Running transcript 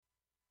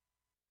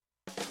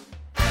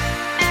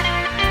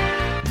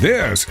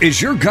This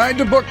is your guide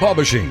to book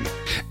publishing.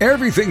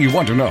 Everything you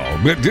want to know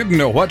but didn't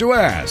know what to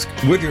ask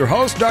with your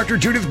host, Dr.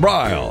 Judith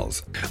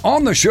Briles.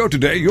 On the show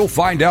today, you'll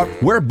find out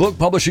where book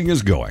publishing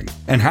is going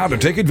and how to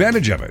take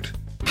advantage of it.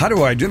 How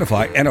to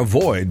identify and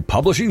avoid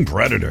publishing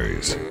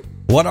predators.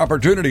 What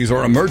opportunities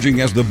are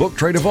emerging as the book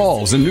trade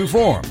evolves in new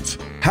forms.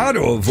 How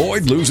to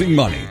avoid losing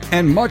money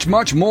and much,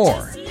 much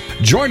more.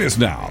 Join us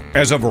now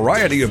as a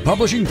variety of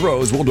publishing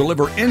pros will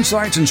deliver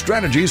insights and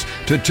strategies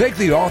to take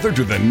the author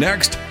to the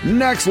next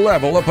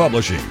level of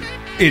publishing.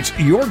 It's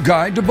your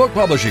guide to book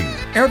publishing.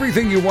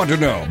 Everything you want to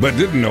know but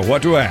didn't know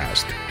what to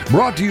ask.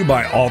 Brought to you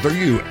by Author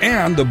U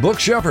and The Book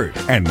Shepherd.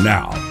 And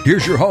now,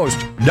 here's your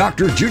host,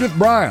 Dr. Judith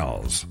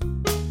Briles.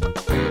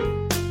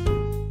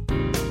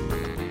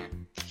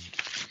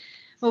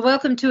 Well,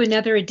 welcome to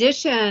another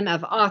edition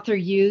of Author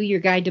U, your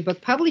guide to book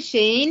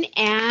publishing.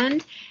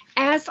 And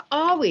as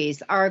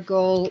always, our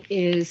goal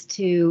is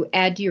to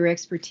add to your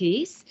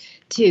expertise,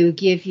 to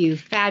give you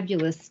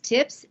fabulous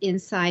tips,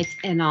 insights,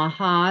 and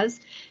ahas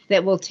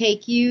that will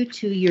take you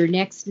to your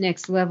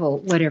next level,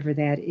 whatever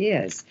that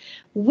is.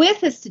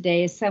 With us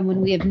today is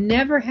someone we have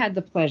never had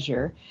the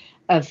pleasure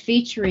of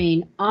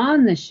featuring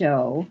on the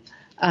show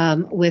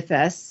with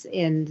us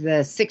in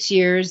the 6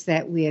 years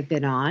that we have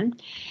been on.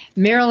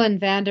 Marilyn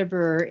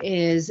Vanderburgh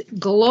is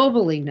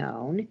globally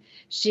known.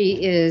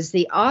 She is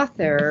the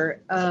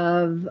author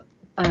of,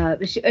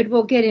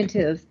 we'll get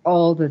into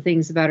all the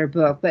things about her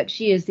book, but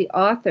she is the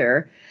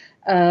author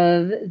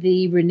of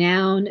the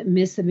renowned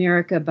Miss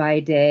America by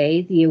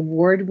Day, the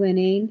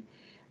award-winning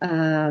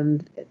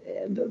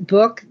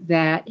book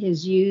that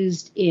is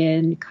used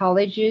in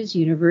colleges,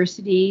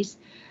 universities,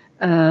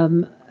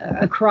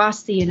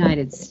 across the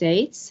United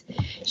States.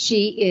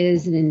 She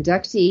is an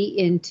inductee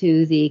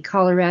into the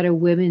Colorado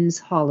Women's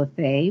Hall of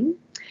Fame.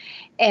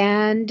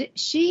 And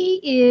she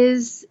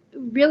is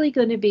really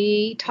going to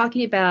be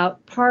talking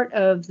about part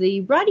of the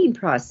writing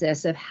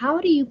process of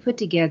how do you put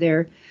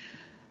together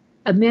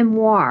a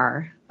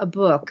memoir, a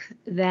book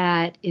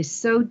that is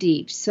so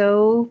deep,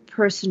 so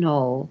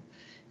personal,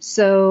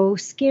 so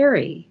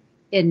scary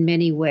in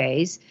many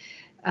ways.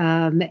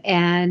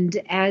 And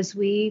as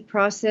we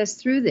process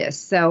through this.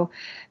 So,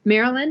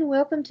 Marilyn,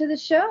 welcome to the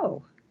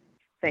show.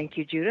 Thank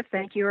you, Judith.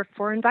 Thank you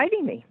for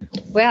inviting me.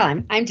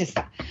 Well, I'm just,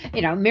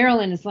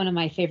 Marilyn is one of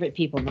my favorite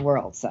people in the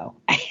world. So,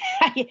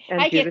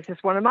 Judith is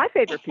one of my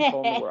favorite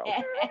people in the world.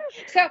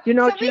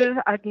 Judith,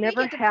 I've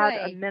never had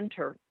a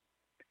mentor.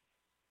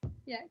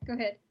 Yeah, go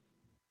ahead.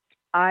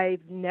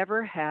 I've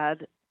never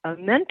had a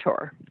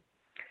mentor.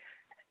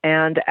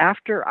 And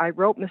after I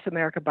wrote Miss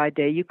America by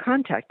Day, you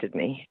contacted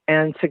me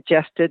and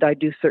suggested I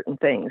do certain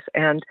things.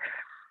 And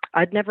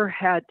I'd never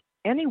had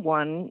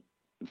anyone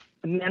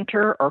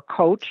mentor or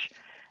coach,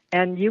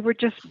 and you were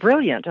just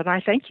brilliant, and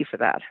I thank you for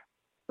that.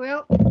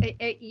 Well,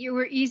 you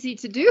were easy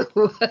to do.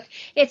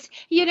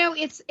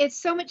 It's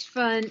so much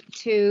fun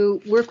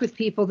to work with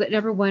people that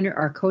number one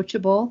are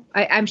coachable.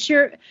 I'm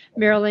sure,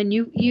 Marilyn,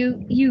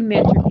 you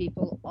mentor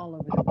people all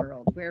over the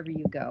world, wherever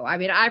you go. I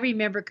mean, I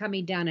remember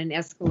coming down an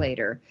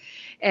escalator,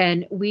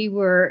 and we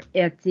were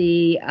at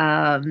the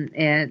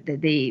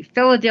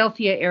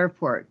Philadelphia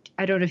airport.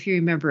 I don't know if you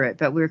remember it,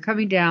 but we were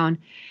coming down,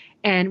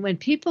 and when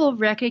people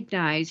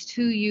recognized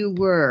who you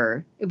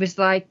were, it was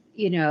like,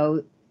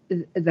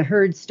 the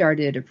herd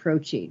started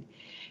approaching,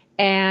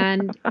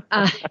 and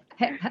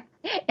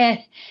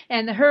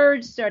and the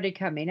herd started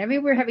coming. I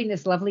mean, we were having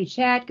this lovely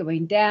chat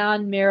going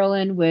down.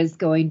 Marilyn was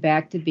going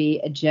back to be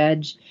a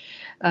judge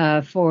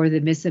for the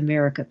Miss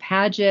America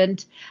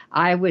pageant.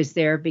 I was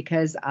there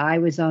because I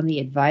was on the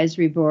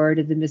advisory board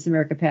of the Miss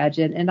America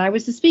pageant, and I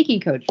was the speaking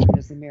coach for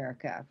Miss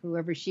America,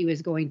 whoever she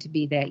was going to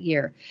be that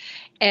year.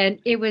 And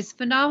it was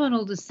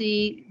phenomenal to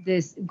see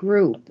this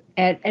group.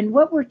 And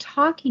what we're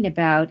talking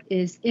about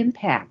is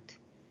impact.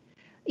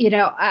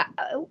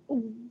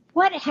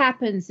 What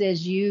happens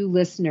as you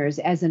listeners,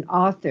 as an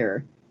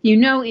author,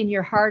 in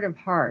your heart of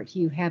heart,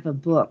 you have a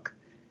book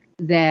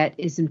that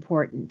is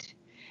important.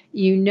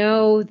 You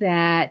know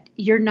that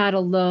you're not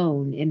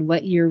alone in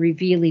what you're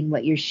revealing,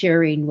 what you're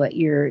sharing, what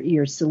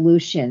your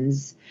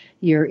solutions,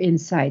 your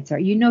insights are.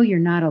 You're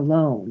not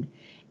alone,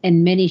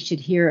 and many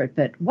should hear it.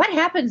 But what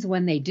happens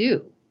when they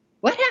do?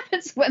 What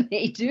happens when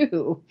they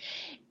do?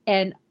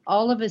 And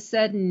all of a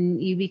sudden,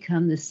 you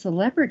become the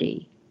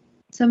celebrity.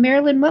 So,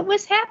 Marilyn, what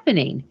was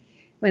happening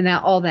when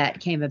all that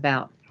came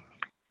about?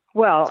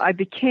 Well, I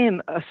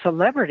became a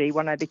celebrity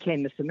when I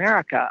became Miss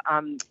America.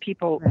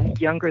 People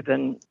younger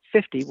than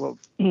 50 will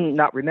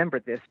not remember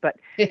this, but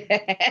in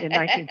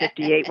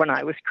 1958, when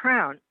I was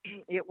crowned,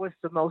 it was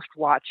the most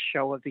watched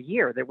show of the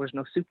year. There was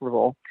no Super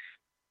Bowl.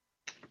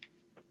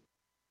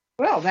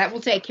 Well, that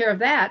will take care of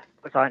that.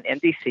 It was on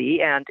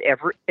NBC, and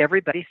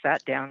everybody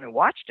sat down and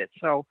watched it.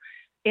 So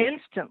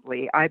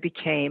instantly, I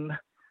became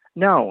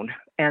known.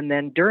 And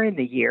then during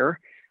the year,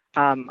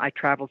 I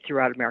traveled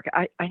throughout America.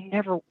 I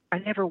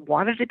never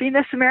wanted to be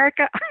Miss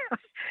America.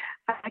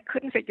 I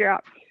couldn't figure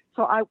out.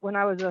 So when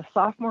I was a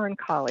sophomore in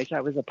college,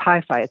 I was a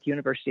Pi Phi at the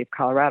University of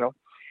Colorado.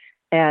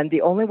 And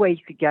the only way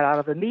you could get out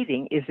of a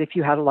meeting is if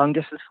you had a long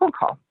distance phone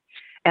call.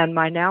 And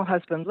my now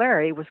husband,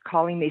 Larry, was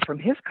calling me from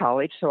his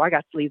college, so I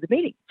got to leave the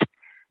meeting.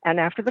 And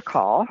after the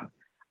call,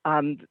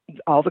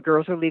 all the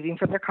girls are leaving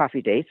for their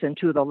coffee dates, and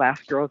two of the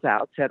last girls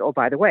out said, "Oh,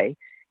 by the way,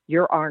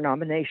 you're our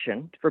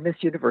nomination for Miss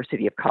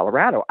University of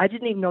Colorado." I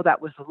didn't even know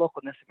that was the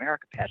local Miss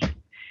America pageant.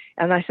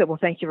 And I said, "Well,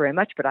 thank you very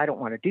much, but I don't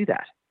want to do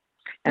that."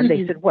 And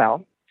they said,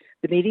 "Well,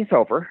 the meeting's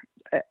over.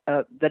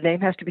 The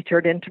name has to be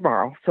turned in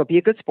tomorrow, so be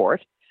a good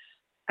sport."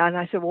 And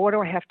I said, "Well, what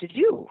do I have to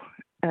do?"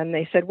 And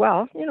they said,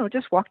 "Well,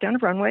 just walk down the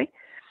runway."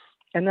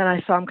 And then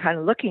I saw them kind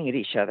of looking at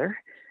each other.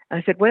 And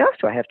I said, "What else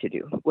do I have to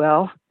do?"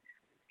 "Well,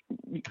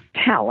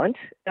 talent."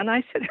 And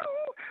I said,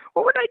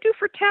 "What would I do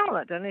for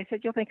talent?" And they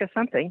said, "You'll think of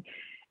something."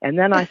 And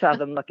then I saw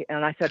them looking,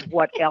 and I said,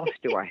 "What else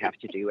do I have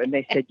to do?" And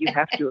they said, "You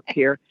have to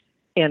appear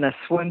in a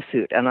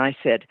swimsuit." And I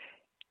said,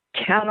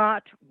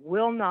 "Cannot,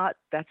 will not,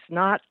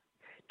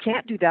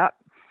 can't do that."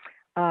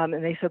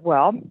 And they said,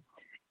 "Well,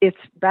 it's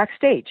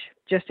backstage,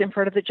 just in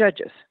front of the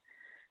judges."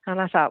 And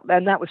I thought,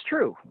 and that was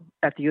true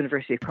at the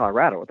University of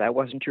Colorado. That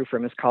wasn't true for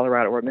Miss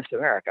Colorado or Miss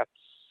America.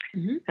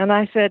 And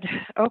I said,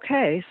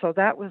 okay, so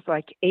that was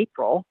like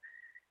April.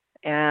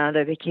 And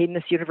I became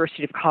Miss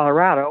University of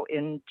Colorado.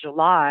 In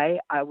July,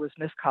 I was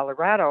Miss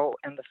Colorado.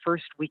 And the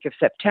first week of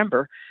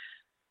September,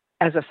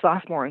 as a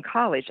sophomore in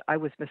college, I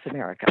was Miss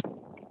America.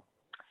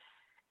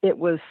 It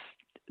was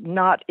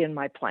not in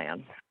my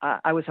plan.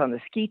 I was on the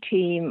ski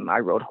team. I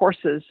rode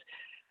horses.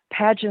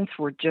 Pageants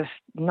were just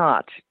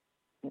not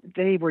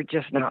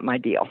my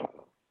deal.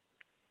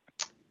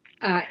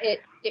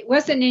 It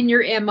wasn't in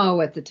your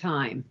MO at the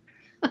time.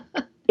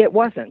 It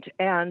wasn't.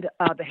 And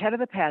the head of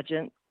the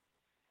pageant,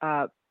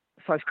 so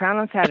I was crowned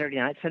on Saturday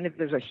night. Sunday,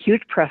 there was a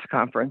huge press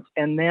conference.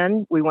 And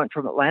then we went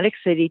from Atlantic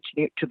City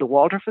to the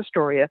Waldorf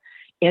Astoria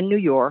in New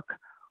York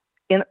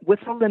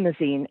with a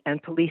limousine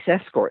and police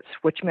escorts,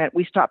 which meant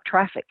we stopped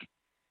traffic.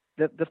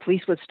 The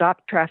police would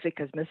stop traffic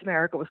because Miss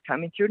America was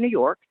coming through New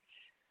York.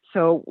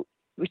 So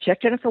we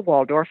checked in at the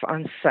Waldorf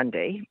on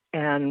Sunday,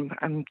 and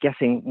I'm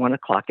guessing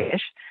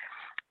 1:00-ish.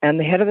 And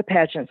the head of the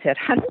pageant said,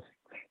 "Honey,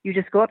 you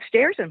just go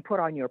upstairs and put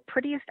on your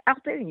prettiest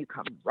outfit and you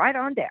come right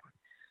on down."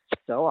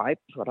 So I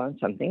put on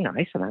something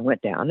nice and I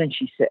went down, and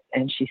she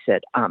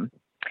said,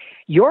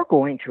 "You're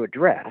going to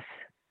address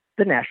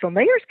the National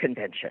Mayor's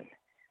Convention."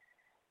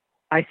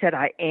 I said,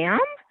 "I am?"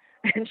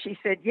 And she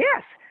said,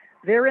 "Yes,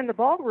 they're in the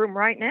ballroom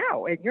right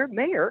now, and your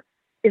mayor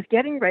is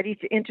getting ready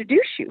to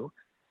introduce you."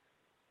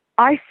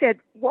 I said,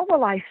 "What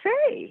will I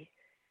say?"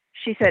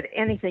 She said,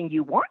 "Anything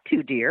you want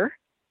to, dear."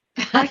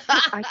 I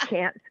said, "I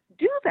can't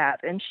do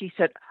that." And she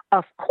said,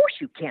 "Of course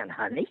you can,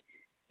 honey.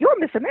 You're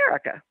Miss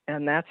America."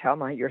 And that's how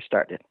my year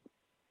started.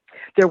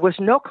 There was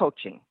no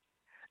coaching.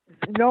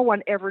 No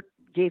one ever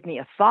gave me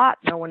a thought.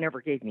 No one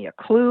ever gave me a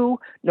clue.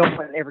 No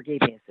one ever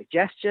gave me a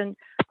suggestion.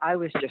 I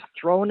was just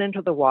thrown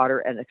into the water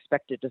and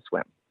expected to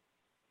swim.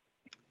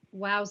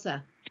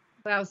 Wowza.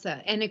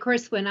 And of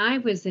course, when I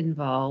was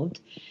involved,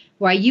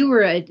 while you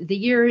were the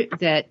year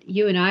that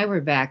you and I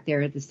were back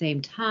there at the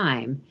same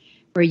time,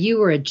 where you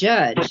were a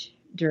judge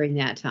during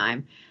that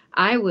time,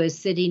 I was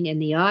sitting in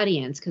the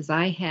audience because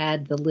I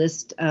had the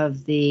list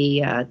of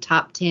the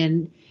top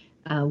 10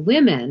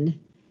 women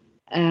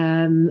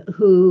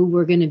who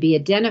were going to be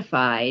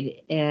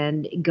identified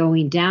and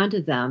going down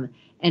to them.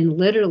 And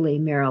literally,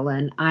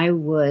 Marilyn,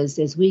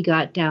 as we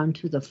got down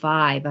to the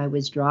 5, I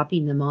was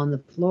dropping them on the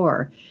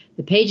floor,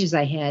 the pages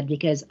I had,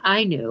 because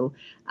I knew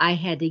I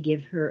had to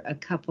give her a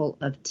couple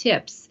of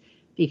tips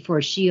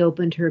before she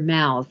opened her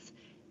mouth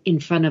in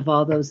front of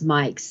all those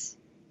mics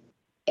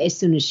as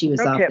soon as she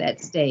was off that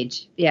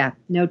stage. Yeah,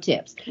 no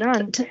tips.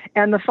 None.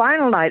 And the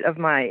final night of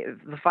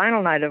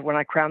when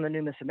I crowned the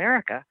new Miss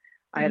America,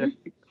 I had a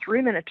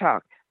 3-minute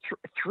talk.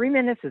 3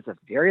 minutes is a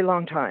very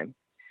long time.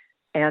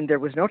 And there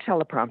was no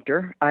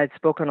teleprompter. I had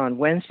spoken on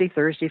Wednesday,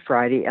 Thursday,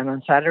 Friday, and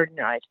on Saturday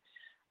night,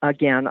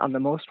 again, on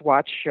the most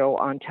watched show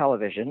on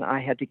television,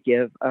 I had to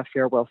give a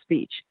farewell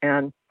speech.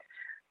 And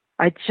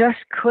I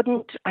just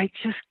couldn't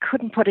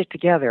put it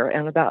together.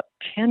 And about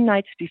 10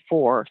 nights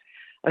before,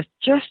 I was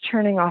just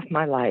turning off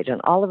my light,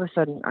 and all of a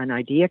sudden an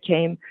idea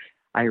came.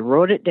 I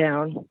wrote it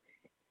down.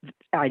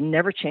 I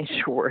never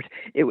changed a word.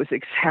 It was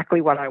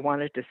exactly what I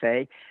wanted to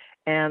say.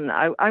 And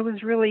I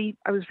was really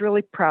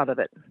proud of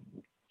it.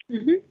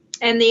 Mm-hmm.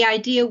 And the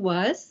idea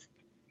was?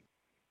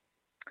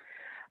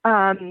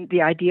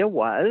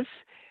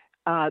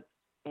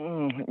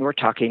 We're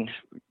talking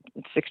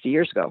 60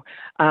 years ago.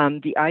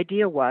 The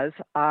idea was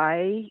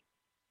the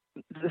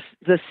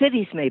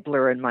cities may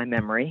blur in my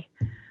memory,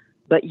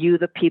 but you,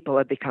 the people,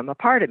 have become a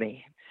part of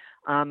me.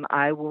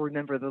 I will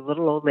remember the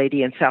little old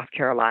lady in South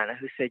Carolina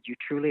who said, "You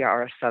truly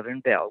are a Southern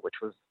belle," which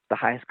was the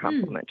highest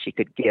compliment she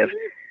could give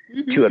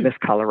to a Miss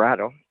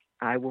Colorado.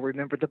 I will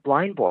remember the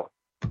blind boy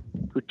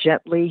who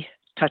gently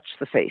touched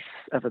the face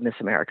of a Miss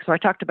America. So I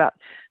talked about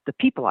the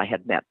people I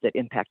had met that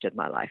impacted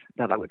my life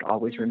that I would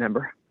always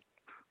remember.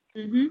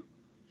 Mm-hmm.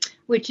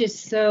 Which is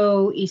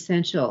so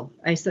essential.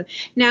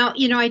 Now,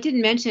 I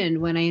didn't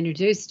mention when I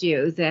introduced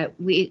you that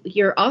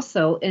you're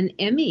also an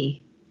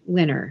Emmy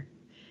winner.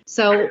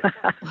 So,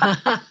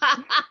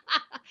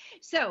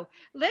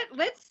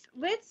 let's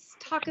let's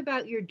talk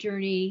about your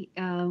journey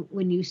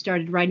when you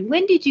started writing.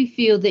 When did you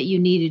feel that you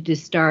needed to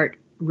start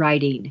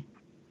writing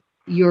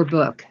your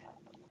book?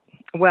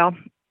 Well,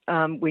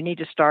 we need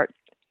to start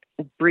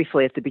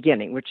briefly at the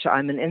beginning, which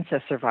I'm an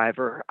incest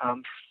survivor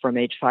from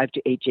age 5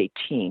 to age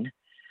 18.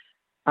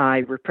 I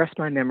repressed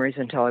my memories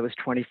until I was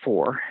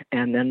 24,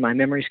 and then my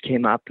memories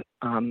came up.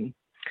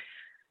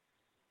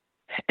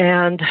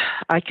 And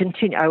I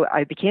became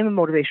a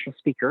motivational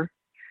speaker.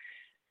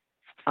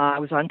 I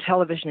was on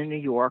television in New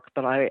York,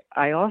 but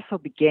I also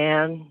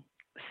began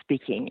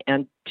speaking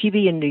and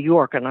TV in New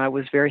York, and I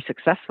was very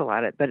successful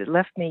at it, but it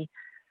left me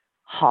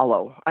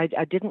hollow. I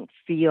didn't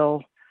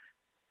feel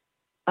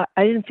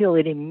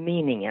any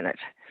meaning in it.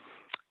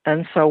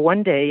 And so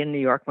one day in New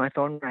York, my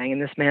phone rang,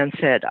 and this man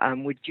said,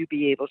 would you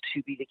be able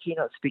to be the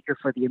keynote speaker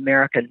for the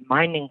American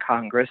Mining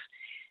Congress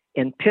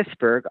in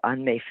Pittsburgh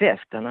on May 5th?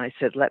 And I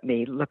said, let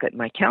me look at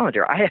my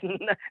calendar.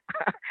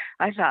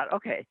 I thought,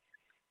 okay,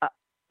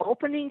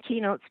 opening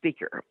keynote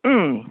speaker.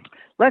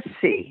 Let's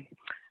see.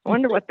 I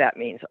wonder what that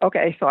means.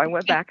 Okay, so I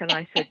went back and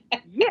I said,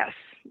 yes,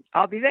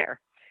 I'll be there.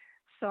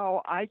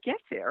 So I get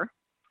there.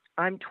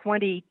 I'm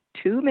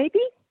 22, maybe.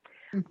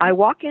 Mm-hmm. I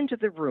walk into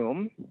the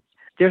room.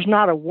 There's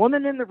not a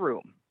woman in the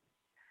room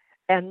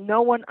and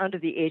no one under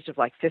the age of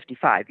like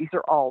 55. These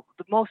are all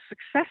the most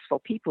successful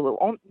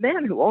people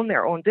men who own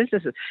their own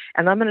businesses.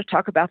 And I'm going to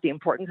talk about the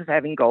importance of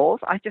having goals.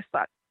 I just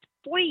thought,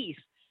 please.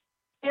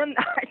 And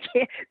I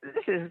can't,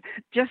 this is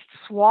just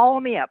swallow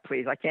me up,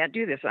 please. I can't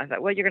do this. And I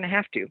thought, well, you're going to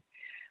have to.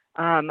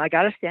 I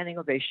got a standing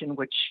ovation,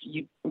 which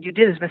you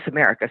did as Miss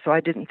America, so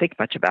I didn't think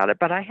much about it.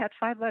 But I had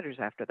 5 letters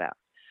after that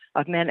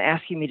of men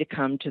asking me to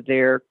come to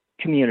their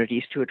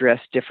communities to address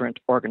different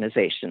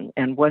organizations.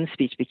 And one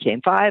speech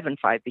became 5, and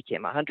 5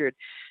 became 100,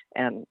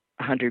 and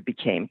 100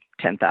 became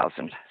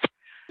 10,000.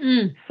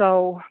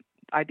 So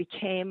I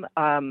became,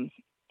 I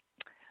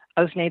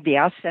was named the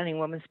Outstanding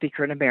Woman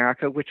Speaker in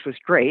America, which was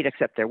great,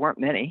 except there weren't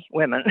many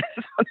women. So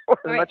there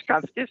wasn't much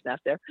competition out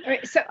there. All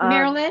right. So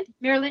Marilyn,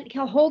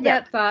 hold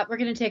that thought. We're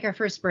going to take our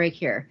first break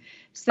here.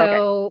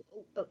 So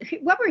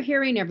what we're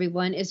hearing,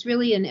 everyone, is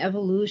really an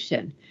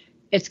evolution.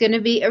 It's going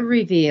to be a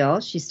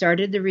reveal. She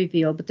started the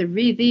reveal, but the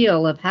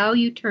reveal of how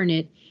you turn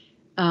it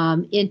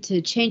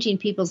into changing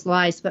people's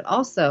lives, but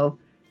also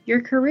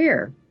your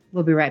career.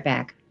 We'll be right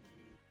back.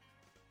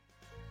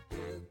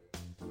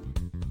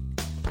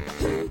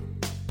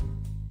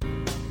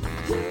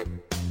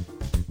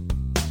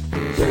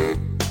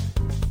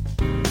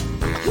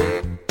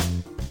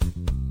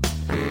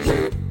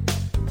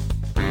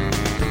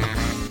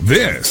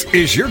 This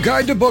is your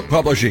guide to book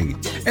publishing.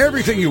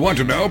 Everything you want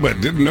to know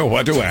but didn't know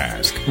what to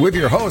ask. With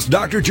your host,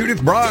 Dr. Judith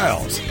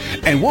Briles.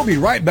 And we'll be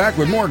right back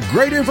with more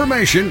great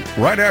information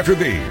right after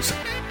these.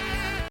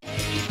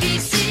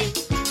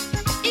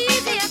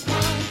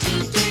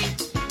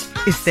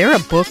 Is there a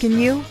book in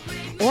you?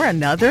 Or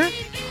another?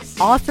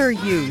 Author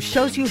U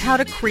shows you how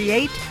to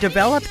create,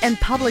 develop, and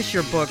publish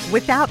your book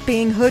without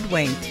being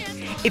hoodwinked.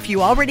 If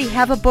you already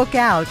have a book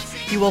out,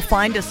 you will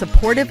find a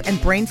supportive and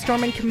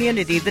brainstorming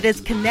community that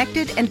is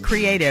connected and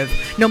creative,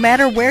 no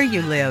matter where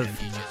you live.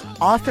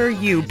 Author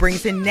U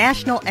brings in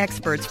national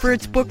experts for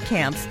its book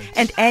camps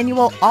and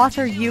annual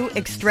Author U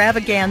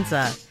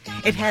extravaganza.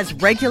 It has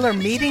regular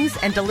meetings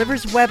and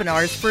delivers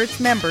webinars for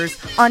its members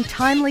on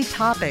timely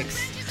topics.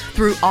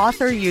 Through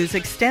Author U's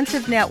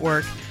extensive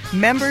network,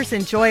 members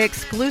enjoy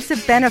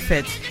exclusive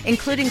benefits,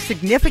 including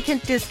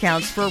significant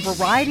discounts for a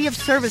variety of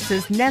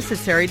services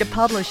necessary to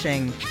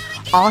publishing.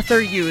 Author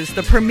U is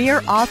the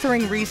premier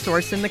authoring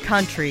resource in the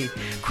country,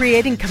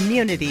 creating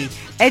community,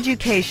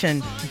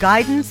 education,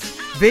 guidance,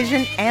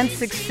 vision, and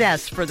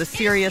success for the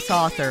serious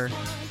author.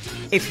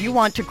 If you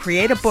want to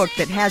create a book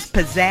that has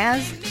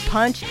pizzazz,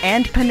 punch,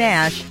 and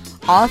panache,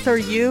 Author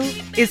U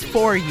is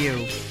for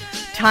you.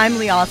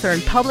 Timely author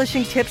and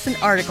publishing tips and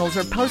articles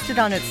are posted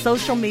on its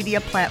social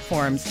media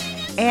platforms,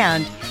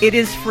 and it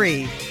is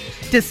free.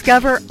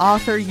 Discover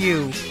Author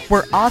U,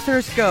 where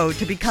authors go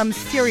to become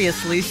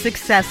seriously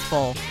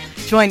successful.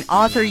 Join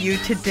Author U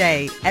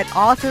today at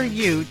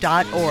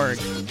authoru.org.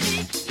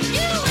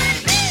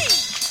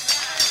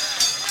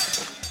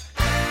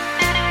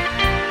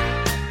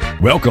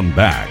 Welcome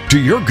back to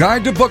your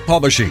guide to book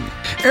publishing.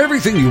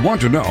 Everything you want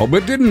to know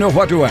but didn't know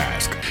what to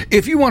ask.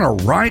 If you want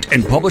to write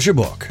and publish a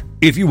book,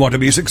 if you want to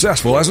be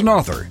successful as an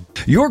author,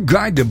 your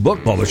guide to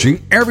book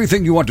publishing,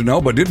 everything you want to know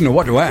but didn't know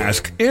what to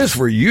ask, is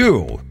for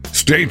you.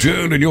 Stay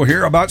tuned and you'll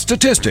hear about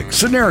statistics,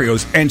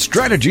 scenarios, and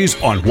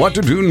strategies on what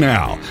to do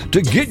now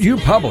to get you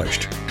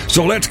published.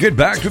 So let's get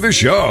back to the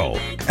show.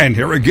 And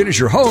here again is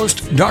your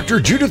host, Dr.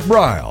 Judith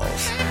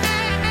Briles.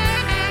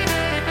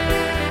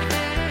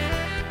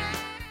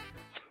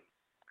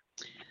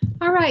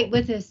 All right,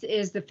 with us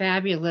is the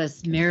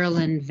fabulous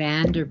Marilyn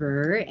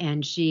Vanderburgh,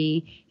 and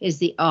she is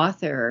the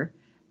author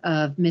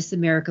of Miss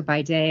America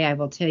by Day. I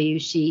will tell you,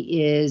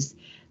 she is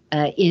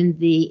in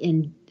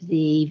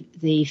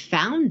the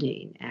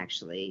founding,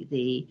 actually,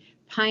 the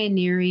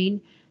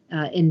pioneering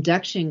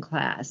induction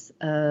class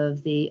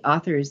of the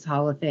Authors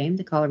Hall of Fame,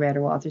 the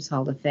Colorado Authors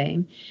Hall of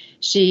Fame.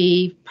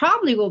 She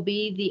probably will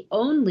be the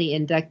only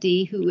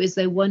inductee who is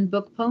a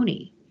one-book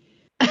pony.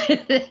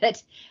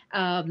 that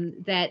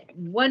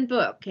one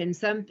book,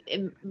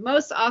 and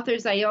most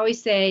authors, I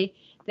always say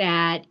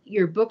that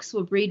your books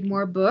will breed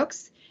more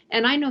books.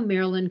 And I know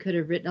Marilyn could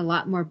have written a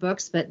lot more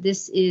books, but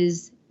this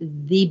is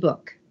the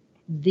book,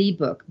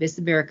 Miss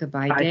America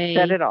by Day. I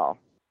said it all.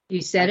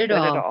 You said it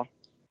all.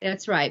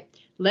 That's right.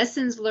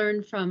 Lessons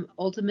learned from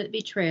ultimate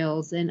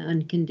betrayals and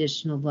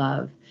unconditional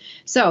love.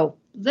 So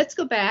let's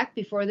go back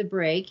before the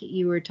break.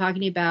 You were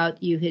talking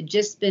about you had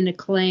just been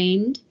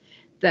acclaimed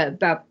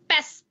the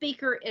best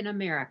speaker in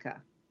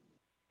America.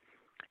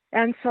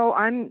 And so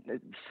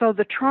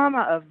the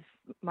trauma of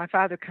my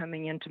father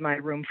coming into my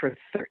room for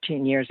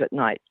 13 years at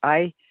night,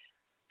 I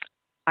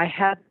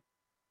had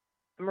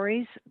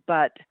memories,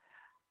 but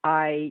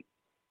I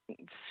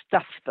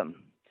stuffed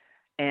them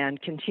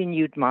and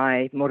continued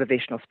my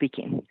motivational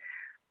speaking.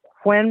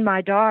 When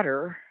my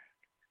daughter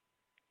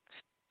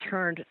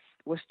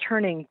was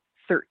turning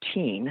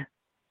 13,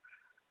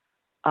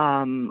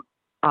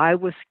 I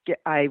was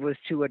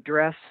to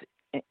address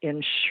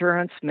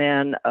insurance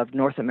men of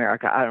North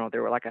America. I don't know,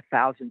 there were like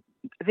 1,000.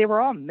 They were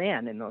all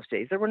men in those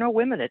days. There were no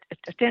women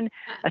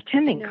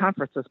attending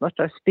conferences, much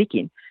less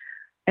speaking.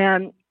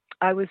 And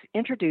I was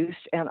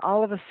introduced, and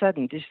all of a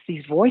sudden, just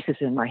these voices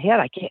in my head.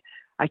 I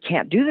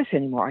can't do this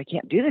anymore. I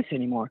can't do this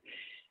anymore.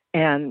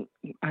 And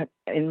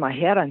in my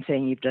head, I'm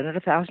saying, you've done it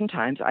 1,000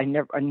 times. I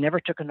never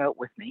took a note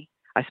with me.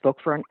 I spoke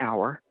for an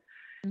hour,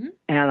 and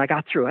I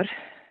got through it.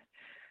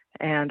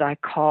 And I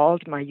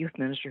called my youth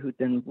minister, who'd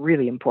been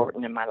really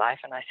important in my life,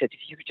 and I said, if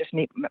you could just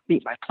meet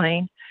my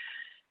plane.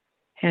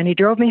 And he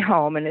drove me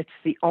home, and it's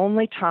the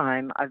only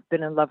time I've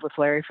been in love with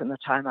Larry from the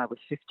time I was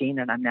 15,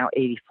 and I'm now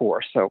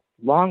 84, so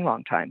long,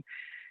 long time.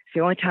 It's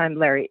the only time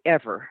Larry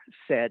ever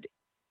said,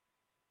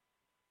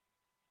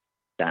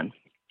 done.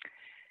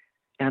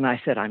 And I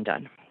said, I'm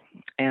done.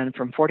 And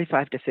from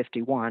 45 to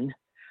 51,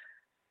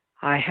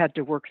 I had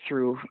to work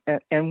through,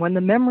 and when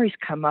the memories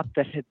come up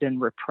that had been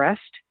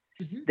repressed,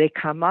 they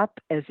come up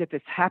as if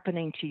it's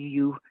happening to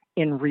you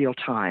in real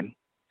time.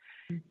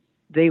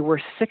 They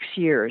were 6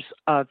 years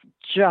of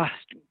just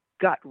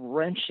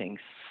gut-wrenching,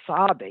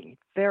 sobbing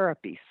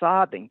therapy,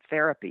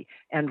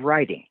 and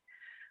writing.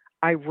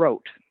 I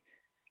wrote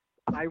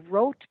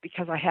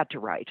because I had to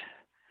write.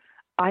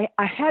 I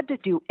had to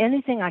do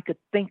anything I could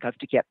think of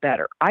to get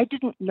better. I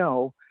didn't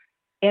know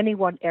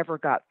anyone ever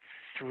got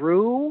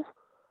through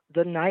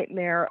the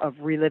nightmare of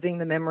reliving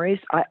the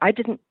memories. I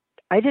didn't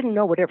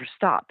know would ever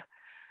stop.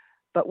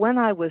 But when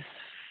I was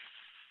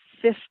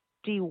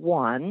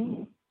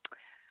 51,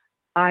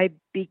 I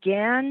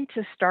began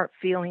to start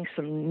feeling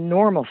some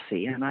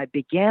normalcy, and I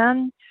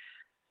began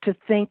to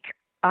think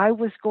I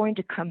was going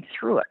to come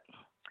through it.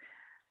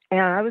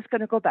 And I was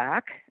going to go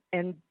back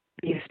and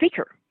be a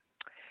speaker.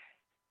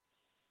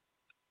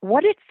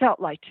 What it felt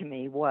like to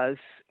me was,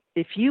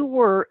 if you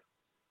were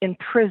in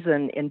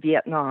prison in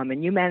Vietnam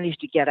and you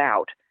managed to get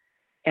out,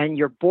 and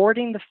you're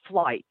boarding the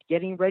flight,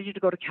 getting ready to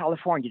go to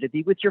California to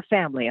be with your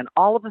family, and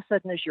all of a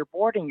sudden as you're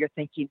boarding, you're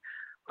thinking,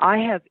 I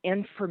have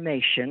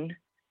information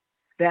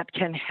that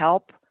can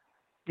help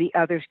the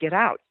others get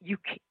out. You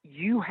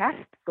have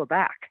to go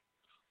back.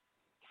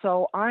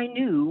 So I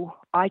knew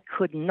I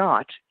could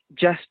not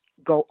just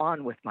go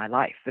on with my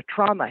life. The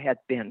trauma had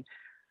been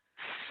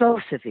so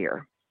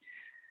severe.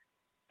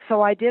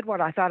 So I did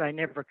what I thought I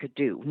never could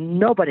do.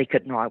 Nobody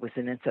could know I was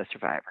an incest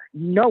survivor.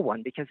 No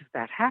one, because if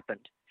that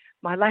happened,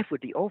 my life would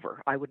be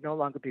over. I would no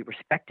longer be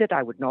respected.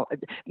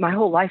 My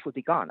whole life would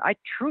be gone. I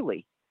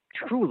truly,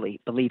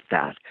 truly believed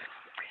that.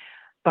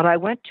 But I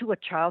went to a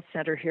child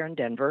center here in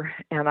Denver,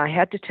 and I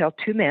had to tell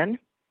two men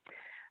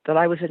that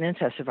I was an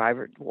incest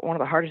survivor, one of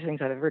the hardest things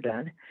I've ever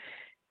done.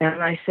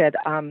 And I said,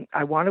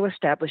 I want to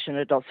establish an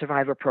adult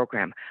survivor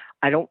program.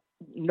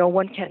 No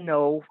one can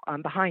know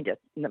I'm behind it.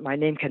 My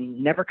name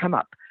can never come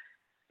up.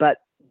 But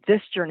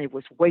this journey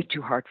was way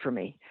too hard for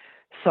me.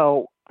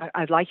 So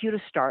I'd like you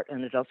to start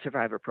an adult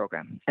survivor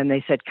program. And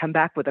they said, come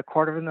back with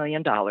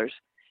 $250,000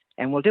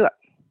 and we'll do it.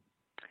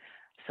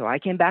 So I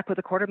came back with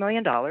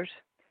 $250,000,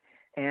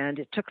 and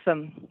it took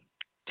them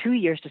 2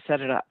 years to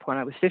set it up. When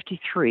I was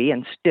 53,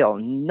 and still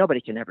nobody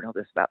can ever know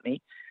this about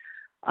me.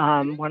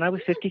 When I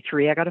was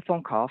 53, I got a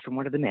phone call from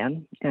one of the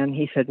men, and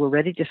he said, we're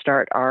ready to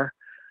start our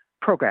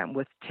program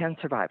with 10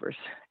 survivors.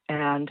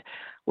 And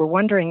we're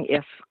wondering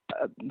if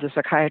the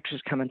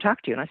psychiatrist come and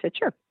talk to you. And I said,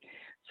 sure.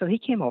 So he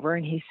came over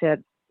and he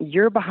said,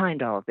 you're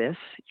behind all of this.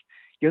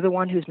 You're the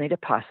one who's made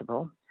it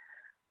possible.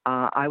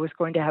 I was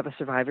going to have a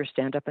survivor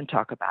stand up and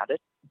talk about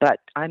it, but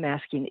I'm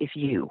asking if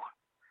you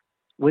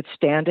would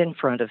stand in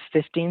front of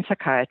 15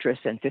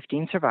 psychiatrists and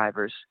 15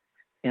 survivors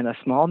in a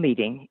small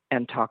meeting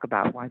and talk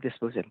about why this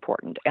was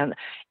important. And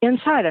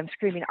inside I'm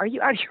screaming, are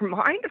you out of your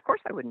mind? Of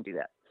course I wouldn't do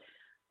that.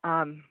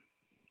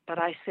 But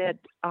I said,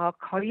 I'll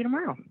call you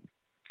tomorrow.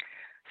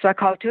 So I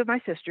called two of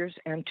my sisters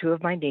and two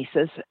of my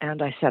nieces,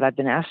 and I said, I've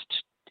been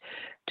asked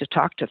to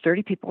talk to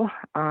 30 people,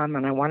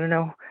 and I want to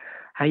know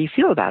how you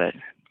feel about it.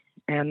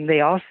 And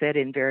they all said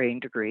in varying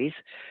degrees,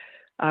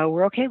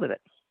 we're okay with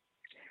it.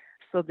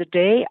 So the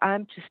day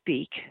I'm to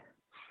speak,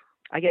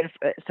 I get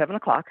at 7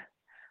 o'clock,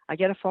 I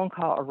get a phone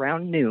call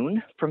around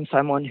noon from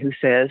someone who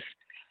says,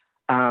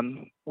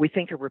 we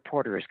think a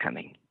reporter is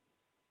coming.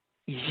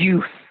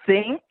 You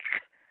think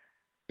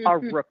a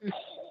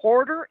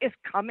reporter is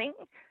coming?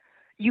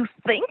 You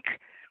think?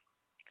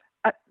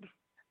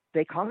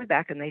 They call me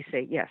back and they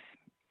say, yes,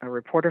 a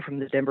reporter from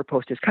the Denver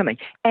Post is coming.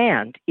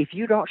 And if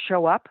you don't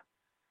show up,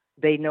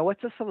 they know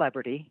it's a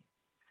celebrity.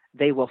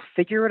 They will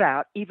figure it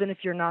out. Even if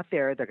you're not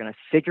there, they're going to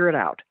figure it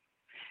out.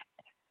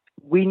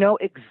 We know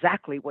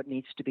exactly what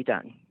needs to be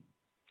done.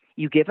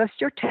 You give us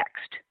your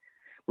text.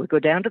 We go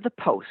down to the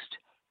Post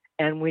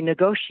and we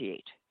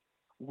negotiate.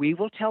 We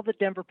will tell the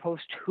Denver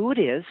Post who it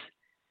is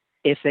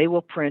if they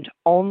will print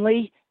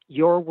only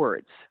your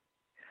words.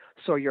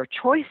 So your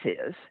choice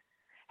is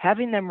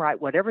having them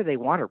write whatever they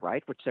want to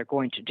write, which they're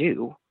going to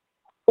do,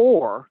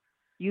 or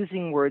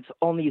using words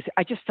only.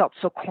 I just felt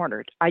so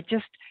cornered. And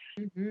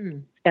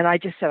I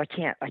just said, I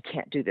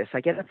can't do this.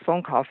 I get a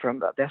phone call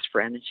from a best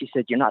friend and she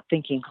said, you're not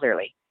thinking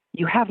clearly.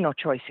 You have no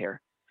choice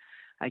here.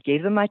 I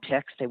gave them my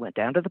text. They went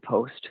down to the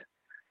Post.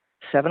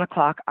 7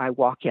 o'clock, I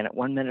walk in at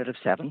 1 minute of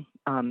 7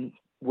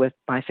 with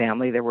my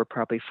family. There were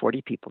probably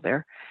 40 people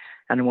there.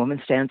 And a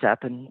woman stands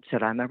up and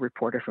said, I'm a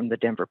reporter from the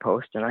Denver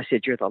Post. And I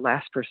said, you're the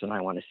last person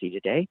I want to see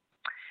today.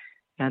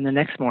 And the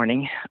next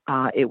morning,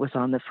 it was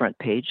on the front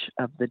page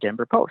of the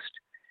Denver Post.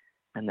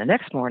 And the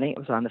next morning, it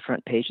was on the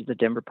front page of the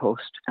Denver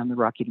Post and the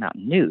Rocky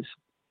Mountain News.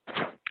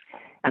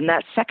 And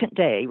that second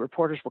day,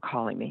 reporters were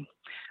calling me.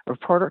 A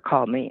reporter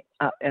called me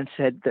and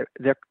said,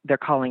 they're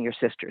calling your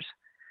sisters.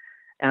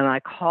 And I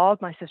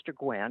called my sister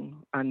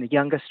Gwen. I'm the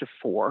youngest of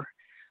 4.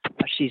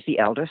 She's the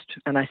eldest.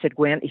 And I said,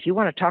 Gwen, if you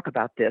want to talk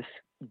about this,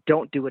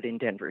 don't do it in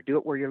Denver. Do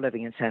it where you're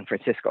living in San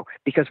Francisco,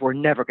 because we're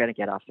never going to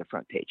get off the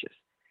front pages.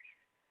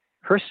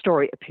 Her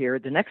story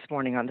appeared the next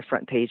morning on the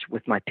front page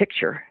with my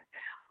picture.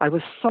 I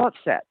was so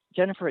upset.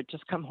 Jennifer had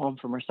just come home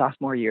from her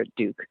sophomore year at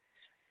Duke.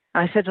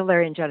 I said to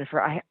Larry and Jennifer,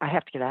 I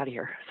have to get out of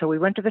here. So we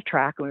went to the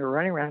track and we were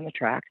running around the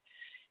track,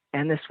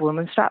 and this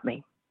woman stopped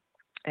me.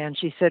 And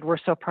she said, we're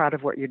so proud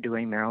of what you're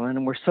doing, Marilyn,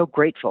 and we're so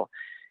grateful.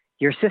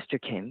 Your sister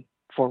came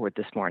forward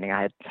this morning.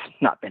 I had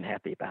not been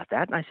happy about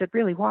that. And I said,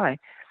 really, why?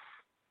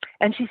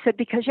 And she said,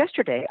 because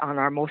yesterday on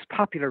our most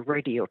popular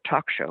radio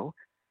talk show,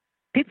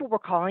 people were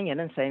calling in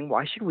and saying,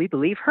 why should we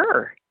believe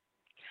her?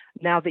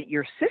 Now that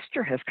your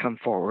sister has come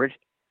forward,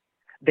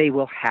 they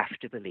will have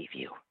to believe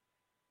you.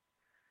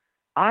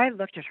 I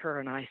looked at her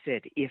and I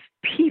said, if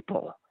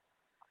people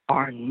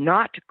are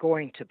not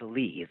going to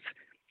believe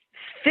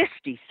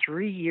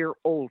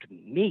 53-year-old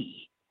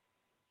me,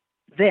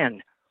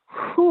 then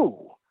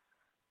who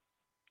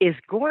is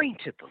going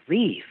to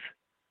believe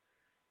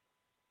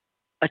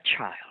a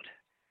child?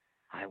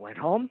 I went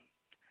home.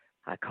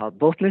 I called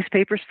both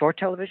newspapers, 4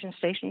 television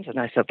stations, and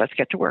I said, let's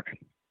get to work.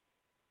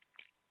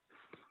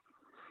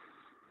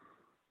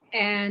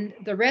 And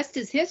the rest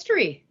is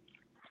history,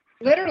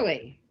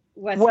 literally.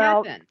 What's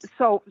happened?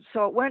 So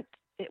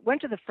it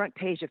went to the front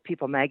page of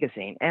People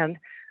magazine, and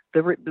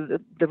the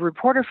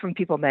reporter from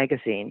People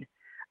magazine,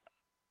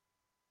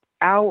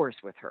 hours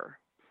with her,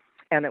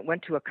 and it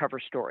went to a cover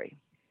story.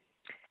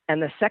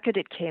 And the second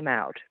it came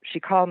out, she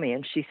called me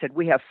and she said,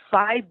 we have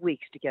 5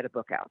 weeks to get a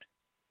book out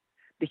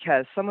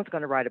because someone's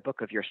going to write a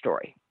book of your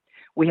story.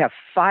 We have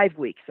 5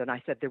 weeks. And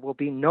I said, there will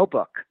be no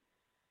book.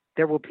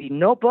 There will be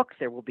no book.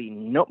 There will be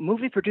no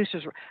movie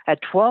producers. I had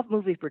 12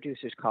 movie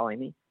producers calling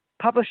me,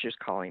 publishers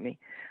calling me.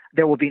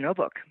 There will be no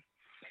book.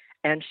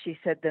 And she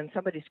said, then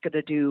somebody's going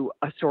to do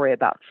a story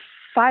about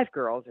 5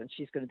 girls and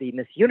she's going to be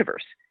Miss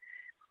Universe.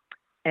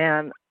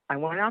 And I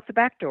went out the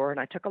back door and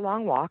I took a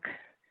long walk.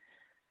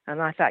 And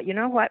I thought, you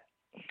know what?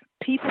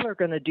 People are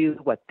going to do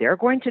what they're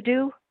going to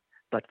do.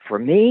 But for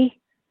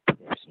me,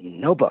 there's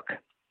no book.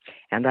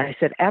 And I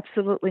said,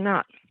 absolutely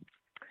not.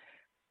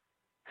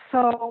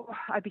 So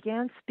I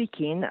began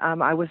speaking.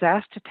 I was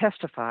asked to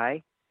testify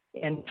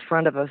in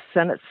front of a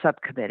Senate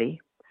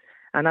subcommittee.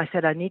 And I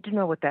said, I need to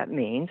know what that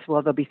means.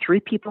 Well, there'll be 3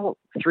 people,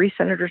 3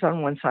 senators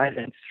on one side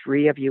and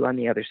 3 of you on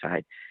the other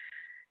side.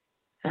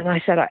 And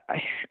I said,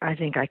 I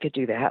think I could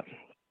do that.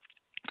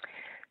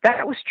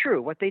 That was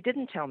true. What they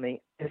didn't tell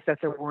me is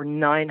that there were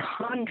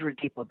 900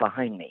 people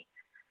behind me.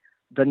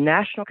 The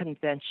National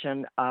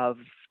Convention of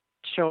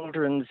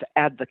Children's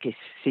Advocacy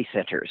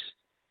Centers.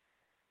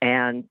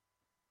 And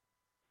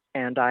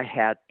I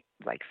had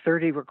like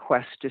 30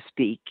 requests to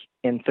speak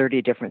in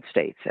 30 different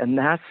states. And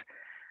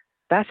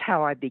that's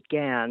how I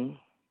began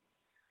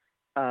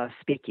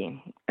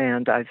speaking.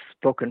 And I've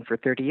spoken for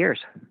 30 years.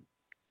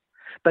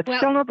 But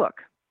still no book.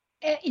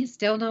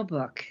 Still no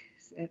book.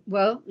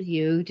 Well,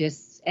 you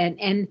just,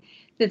 and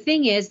the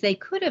thing is,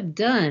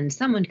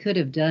 someone could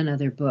have done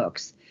other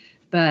books,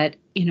 but,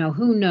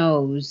 who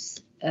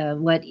knows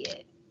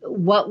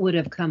what would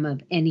have come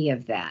of any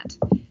of that,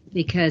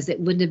 because it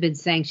wouldn't have been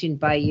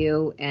sanctioned by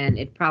you, and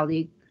it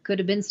probably could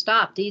have been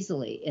stopped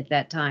easily at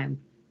that time,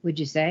 would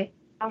you say?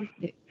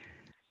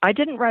 I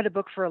didn't write a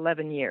book for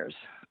 11 years.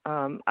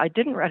 I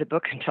didn't write a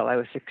book until I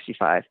was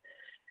 65.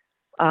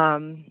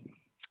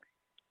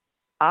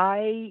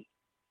 I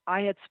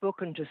had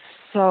spoken to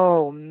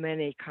so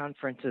many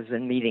conferences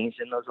and meetings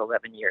in those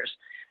 11 years.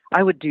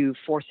 I would do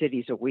 4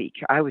 cities a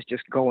week. I was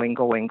just going.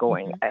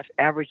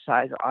 Average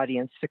size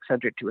audience,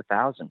 600 to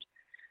 1,000.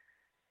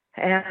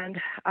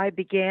 And I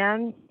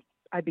began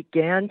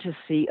to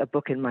see a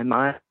book in my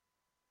mind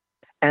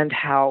and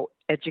how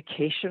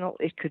educational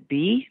it could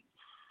be.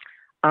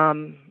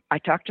 I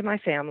talked to my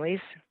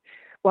families.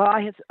 Well,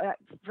 I had,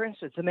 for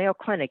instance, the Mayo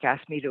Clinic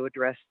asked me to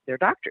address their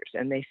doctors,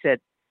 and they said,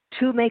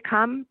 2 may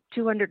come,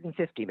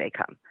 250 may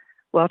come.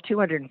 Well,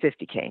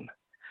 250 came.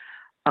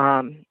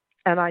 And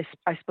I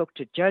spoke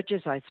to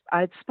judges.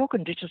 I'd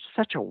spoken to just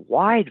such a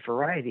wide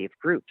variety of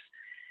groups.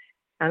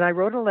 And I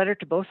wrote a letter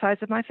to both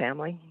sides of my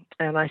family,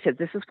 and I said,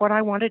 this is what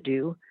I want to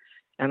do.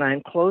 And I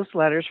enclosed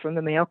letters from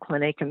the Mayo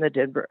Clinic and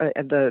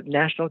the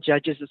National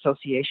Judges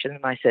Association.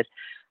 And I said,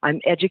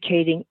 I'm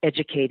educating. I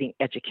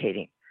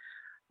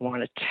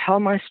want to tell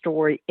my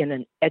story in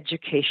an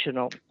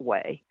educational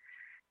way.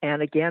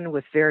 And again,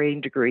 with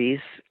varying degrees,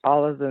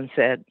 all of them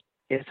said,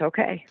 it's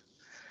okay.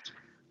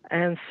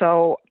 And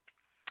so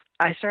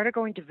I started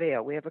going to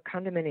Vail. We have a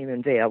condominium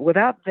in Vail.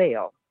 Without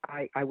Vail,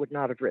 I would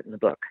not have written the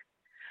book.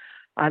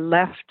 I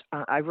left,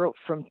 I wrote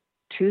from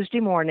Tuesday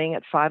morning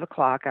at 5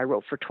 o'clock. I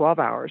wrote for 12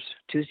 hours,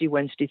 Tuesday,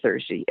 Wednesday,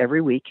 Thursday,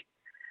 every week.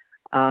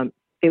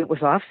 It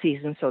was off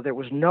season, so there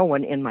was no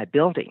one in my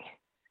building.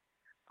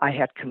 I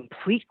had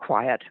complete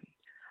quiet.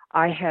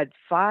 I had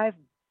 5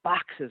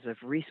 boxes of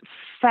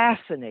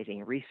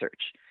fascinating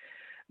research.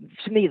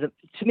 To me,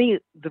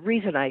 the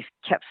reason I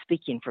kept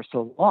speaking for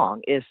so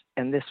long is,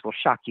 and this will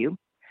shock you,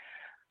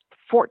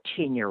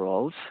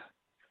 14-year-olds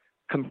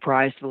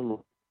comprised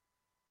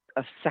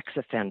of sex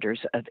offenders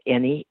of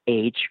any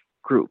age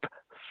group.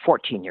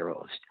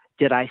 14-year-olds.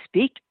 Did I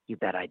speak? You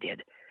bet I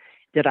did.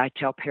 Did I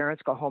tell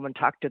parents go home and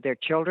talk to their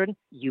children?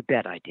 You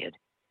bet I did.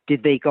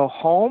 Did they go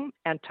home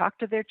and talk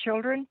to their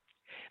children?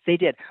 They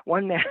did.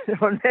 One man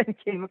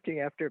came up to me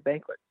after a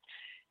banquet.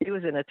 He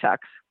was in a tux,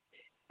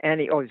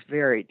 and he was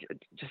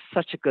just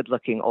such a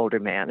good-looking older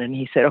man. And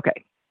he said,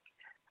 "Okay,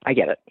 I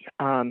get it.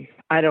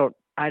 I don't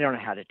know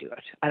how to do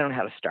it. I don't know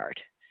how to start."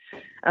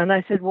 And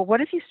I said, "Well,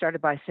 what if you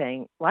started by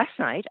saying, last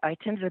night I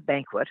attended a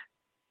banquet,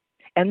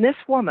 and this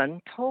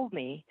woman told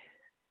me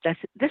that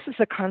this is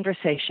a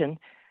conversation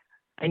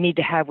I need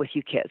to have with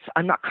you kids.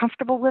 I'm not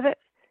comfortable with it.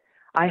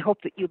 I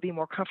hope that you'll be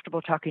more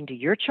comfortable talking to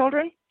your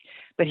children,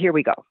 but here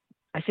we go."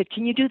 I said,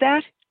 "Can you do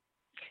that?"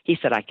 He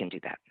said, "I can do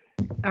that."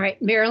 All right,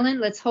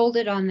 Marilyn, let's hold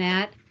it on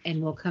that,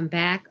 and we'll come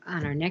back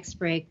on our next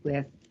break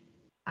with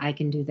I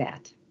Can Do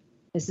That.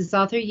 This is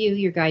Author You,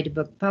 your guide to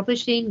book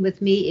publishing.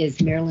 With me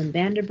is Marilyn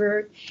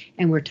Vanderburg,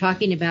 and we're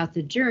talking about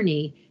the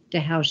journey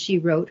to how she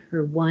wrote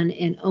her one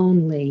and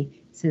only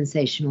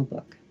sensational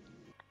book.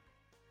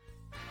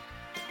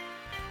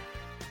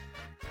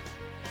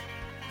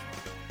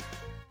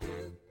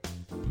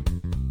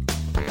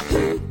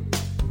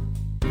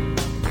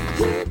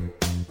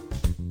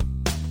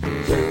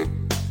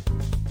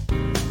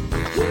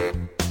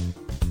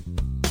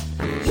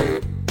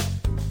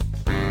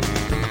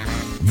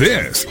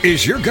 This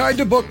is your guide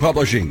to book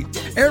publishing.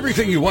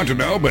 Everything you want to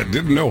know but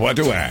didn't know what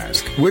to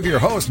ask. With your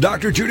host,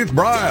 Dr. Judith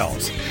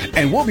Briles.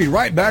 And we'll be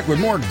right back with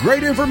more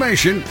great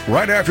information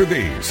right after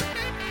these.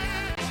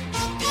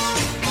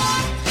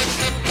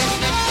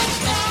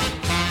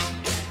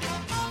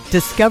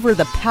 Discover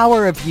the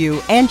power of you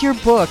and your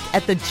book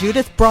at the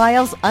Judith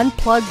Briles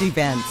Unplugged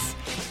events.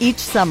 Each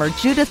summer,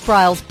 Judith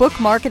Briles Book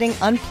Marketing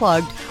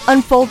Unplugged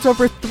unfolds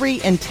over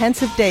 3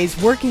 intensive days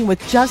working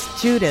with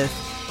just Judith.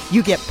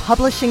 You get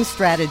publishing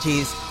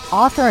strategies,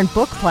 author and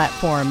book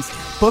platforms,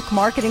 book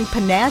marketing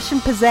panache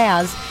and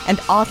pizzazz, and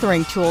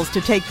authoring tools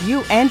to take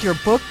you and your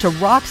book to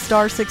rock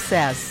star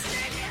success.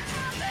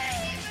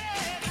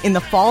 In the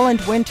fall and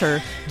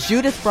winter,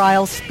 Judith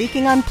Briles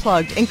Speaking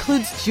Unplugged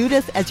includes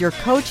Judith as your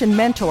coach and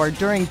mentor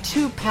during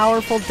 2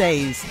 powerful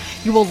days.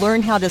 You will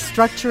learn how to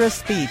structure a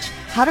speech,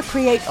 how to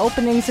create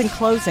openings and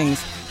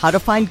closings, how to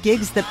find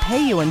gigs that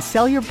pay you and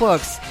sell your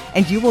books,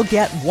 and you will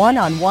get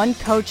one-on-one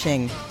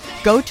coaching.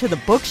 Go to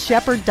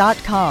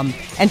thebookshepherd.com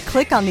and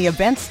click on the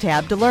Events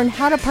tab to learn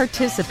how to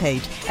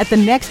participate at the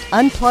next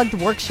Unplugged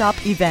Workshop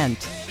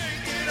event.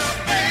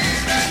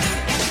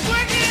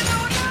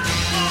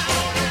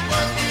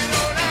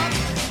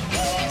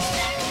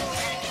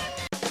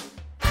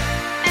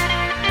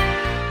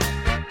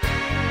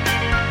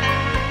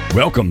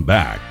 Welcome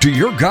back to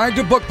your guide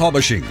to book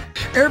publishing.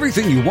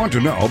 Everything you want to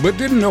know but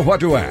didn't know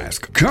what to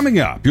ask. Coming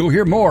up, you'll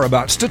hear more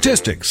about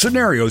statistics,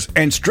 scenarios,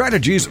 and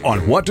strategies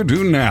on what to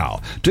do now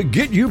to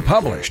get you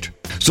published.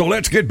 So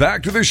let's get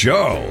back to the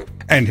show.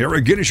 And here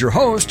again is your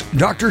host,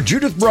 Dr.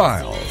 Judith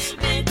Briles.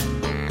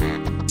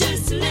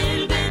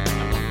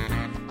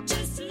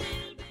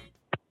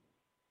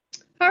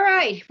 All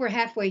right, we're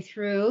halfway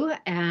through,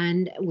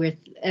 and with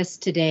us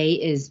today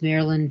is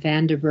Marilyn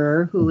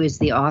Vanderburg, who is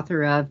the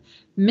author of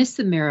Miss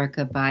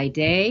America by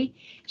Day.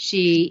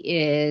 She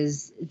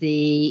is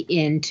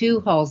in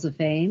 2 Halls of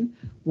Fame,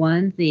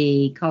 won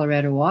the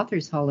Colorado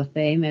Authors Hall of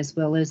Fame as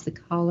well as the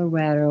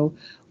Colorado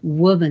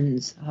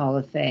Women's Hall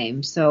of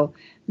Fame. So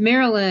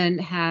Marilyn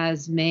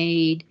has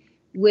made,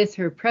 with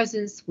her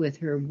presence, with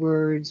her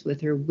words,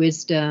 with her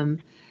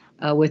wisdom,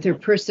 with her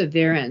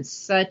perseverance,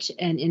 such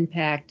an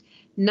impact,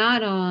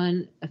 not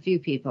on a few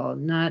people,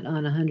 not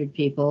on 100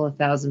 people,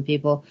 1,000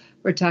 people.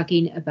 We're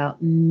talking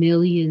about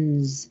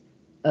millions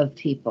of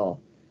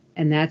people.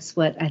 And that's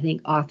what I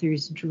think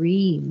authors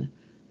dream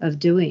of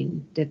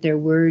doing, that their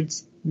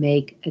words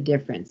make a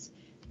difference.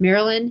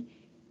 Marilyn,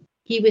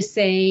 he was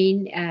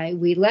saying,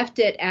 we left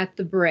it at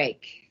the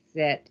break,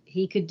 that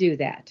he could do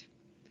that,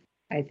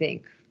 I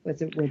think, with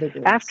the words.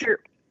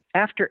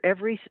 After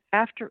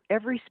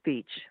every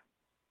speech,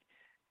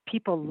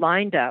 people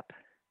lined up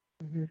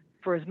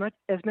for as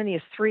many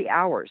as 3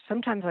 hours.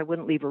 Sometimes I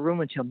wouldn't leave a room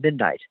until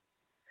midnight.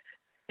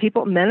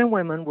 People, men and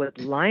women, would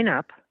line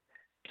up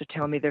to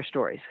tell me their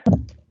stories.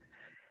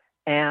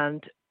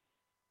 And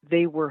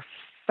they were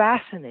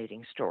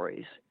fascinating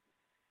stories.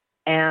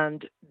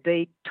 And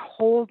they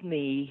told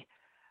me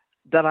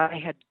that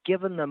I had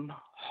given them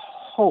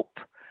hope.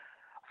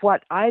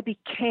 What I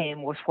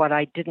became was what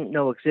I didn't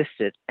know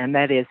existed, and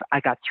that is I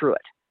got through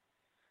it.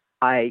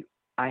 I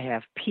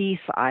have peace,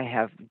 I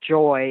have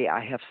joy,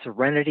 I have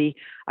serenity.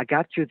 I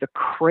got through the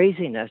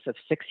craziness of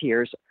 6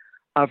 years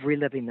of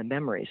reliving the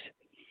memories.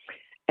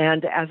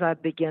 And as I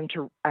began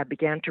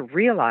to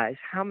realize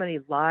how many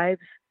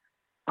lives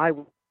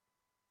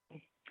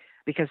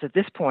because at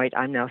this point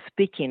I'm now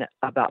speaking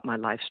about my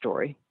life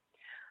story,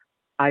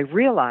 I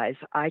realize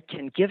I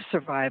can give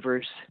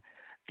survivors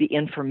the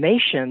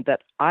information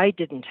that I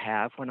didn't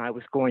have when I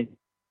was going,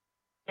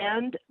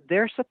 and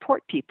their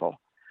support people.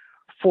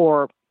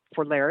 For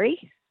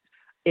Larry,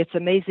 it's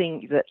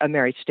amazing that a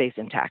marriage stays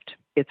intact.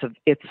 It's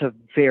a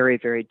very,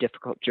 very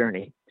difficult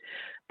journey.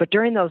 But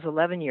during those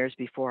 11 years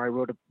before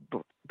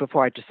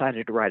I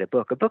decided to write a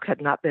book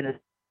had not been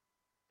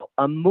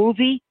a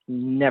movie,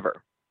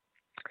 never.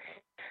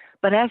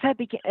 But as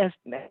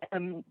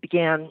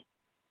began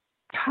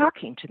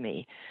talking to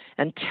me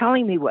and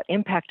telling me what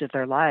impacted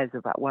their lives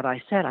about what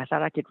I said, I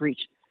thought I could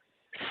reach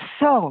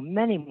so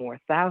many more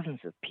thousands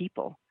of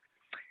people.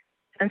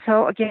 And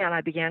so, again,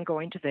 I began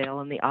going to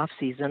Vail in the off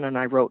season, and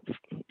I wrote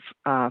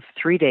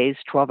 3 days,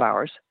 12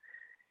 hours.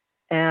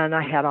 And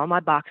I had all my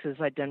boxes.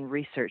 I'd done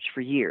research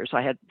for years.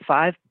 I had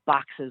 5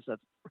 boxes of,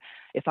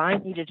 if I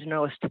needed to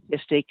know a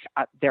statistic,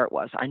 there it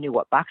was. I knew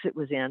what box it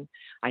was in.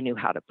 I knew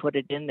how to put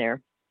it in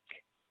there.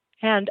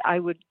 And I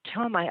would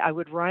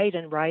write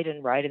and write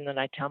and write, and then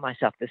I'd tell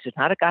myself, this is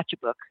not a gotcha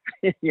book.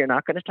 You're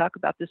not going to talk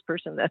about this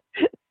person that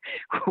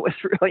was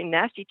really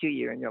nasty to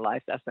you in your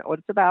life. That's not what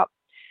it's about.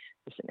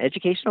 It's an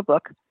educational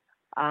book.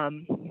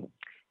 And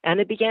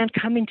it began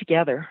coming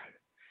together.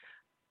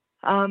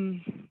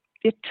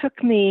 It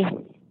took me,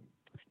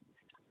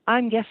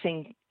 I'm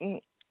guessing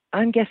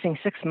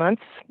 6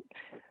 months,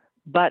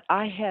 but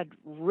I had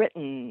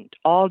written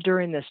all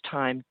during this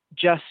time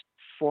just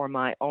for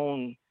my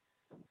own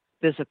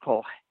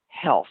physical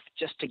health,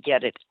 just to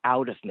get it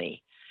out of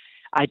me.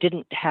 I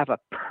didn't have a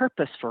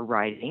purpose for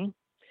writing.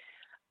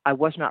 I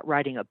was not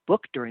writing a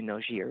book during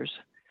those years,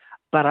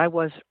 but I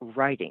was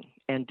writing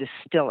and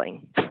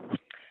distilling.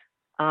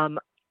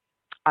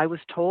 I was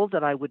told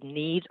that I would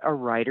need a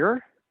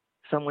writer,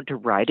 someone to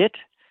write it.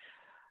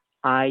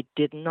 I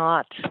did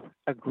not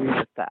agree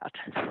with that.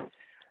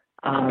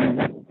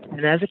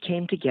 And as it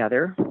came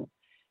together,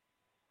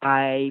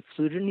 I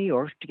flew to New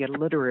York to get a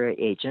literary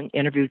agent,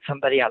 interviewed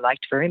somebody I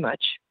liked very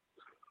much,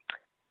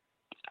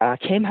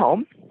 came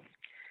home,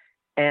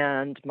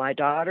 and my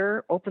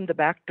daughter opened the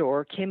back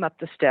door, came up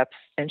the steps,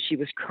 and she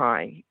was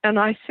crying. And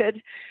I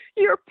said,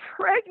 "You're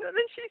pregnant?"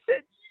 And she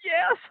said,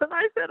 "Yes." And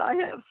I said, "I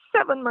have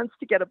 7 months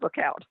to get a book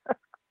out."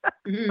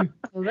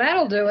 Well,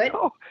 that'll do it.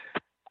 So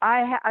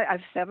I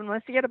have 7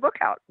 months to get a book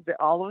out.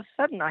 All of a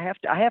sudden, I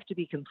have to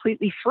be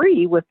completely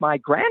free with my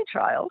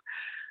grandchild.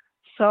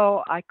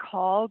 So I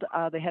called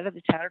the head of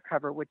the Chatter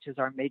Cover, which is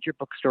our major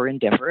bookstore in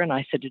Denver, and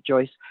I said to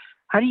Joyce,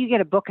 "How do you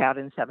get a book out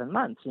in 7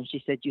 months?" And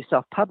she said, "You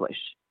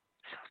self-publish."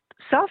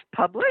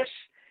 Self-publish?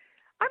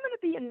 I'm going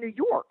to be in New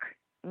York.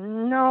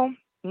 No,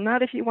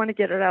 not if you want to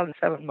get it out in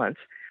 7 months.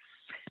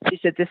 She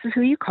said, "This is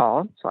who you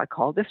call." So I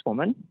called this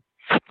woman,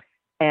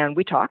 and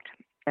we talked,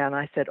 and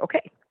I said,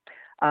 "Okay,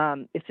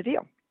 it's a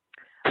deal."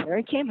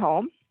 Larry came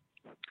home.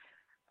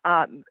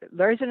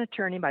 Larry's an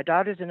attorney. My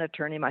daughter's an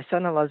attorney. My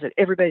son-in-law's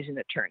everybody's an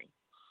attorney.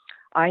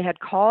 I had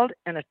called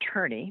an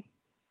attorney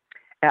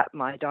at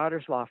my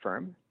daughter's law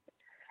firm,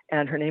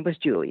 and her name was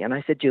Julie. And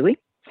I said, "Julie,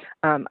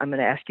 I'm going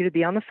to ask you to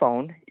be on the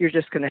phone. You're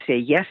just going to say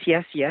yes,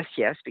 yes, yes,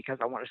 yes, because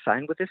I want to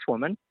sign with this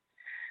woman.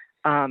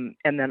 And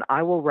then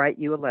I will write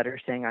you a letter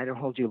saying I don't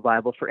hold you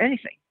liable for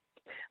anything."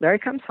 Larry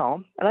comes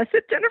home, and I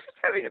said, "Jennifer's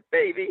having a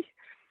baby."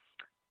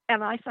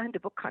 And I signed a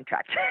book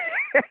contract.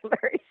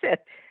 Larry said,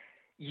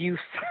 "You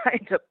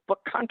signed a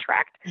book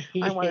contract?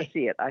 I want to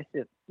see it." I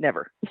said,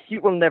 "Never.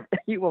 You will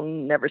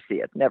never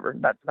see it. Never.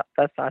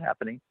 That's not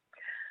happening."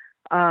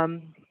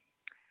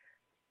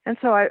 And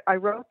so I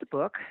wrote the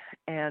book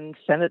and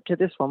sent it to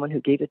this woman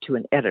who gave it to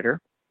an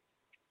editor.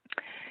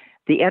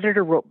 The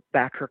editor wrote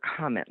back her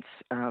comments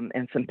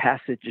and some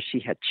passages she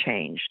had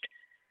changed,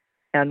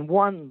 and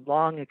one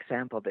long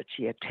example that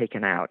she had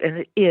taken out, and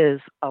it is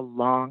a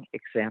long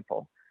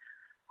example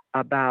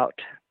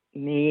about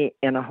me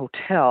in a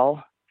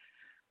hotel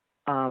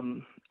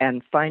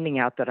and finding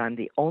out that I'm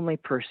the only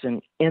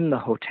person in the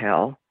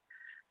hotel.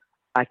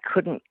 I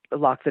couldn't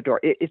lock the door.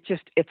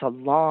 It's a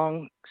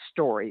long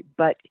story,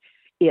 but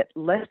it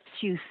lets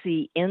you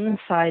see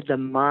inside the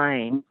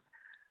mind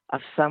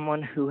of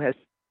someone who has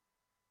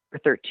for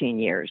 13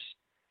 years.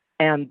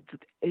 And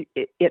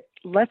it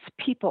lets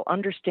people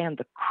understand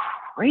the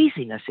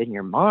craziness in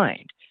your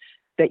mind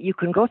that you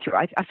can go through.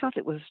 I thought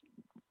it was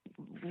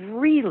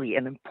really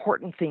an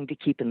important thing to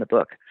keep in the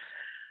book.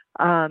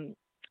 I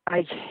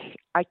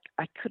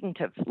couldn't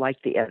have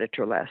liked the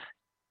editor less.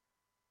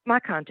 My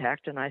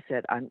contact, and I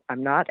said,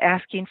 I'm not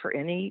asking for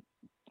any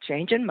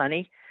change in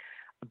money,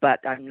 but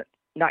I'm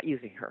not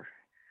using her.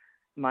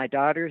 My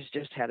daughter's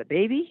just had a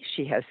baby.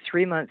 She has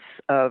 3 months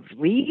of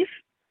leave,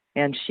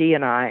 and she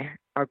and I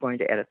are going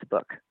to edit the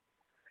book.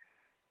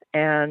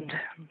 And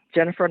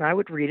Jennifer and I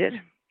would read it.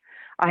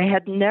 I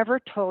had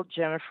never told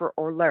Jennifer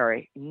or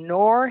Larry,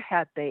 nor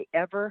had they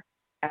ever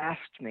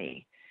asked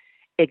me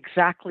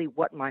exactly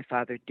what my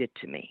father did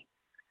to me.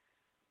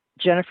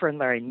 Jennifer and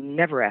Larry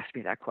never asked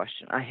me that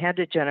question. I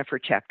handed Jennifer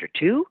chapter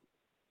 2,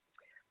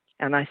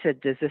 and I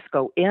said, does this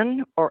go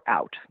in or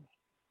out?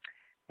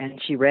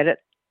 And she read it,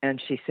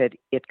 and she said,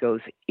 it goes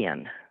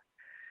in.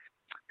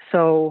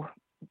 So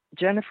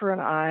Jennifer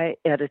and I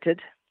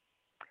edited,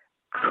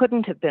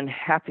 couldn't have been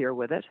happier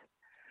with it,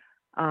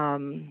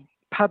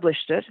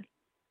 published it.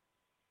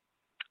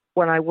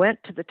 When I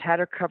went to the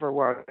tattered cover,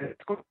 where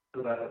what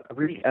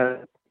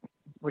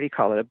do you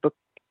call it, a book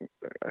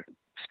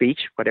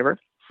speech, whatever.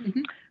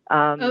 Mm-hmm.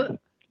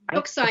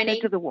 Book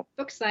signing.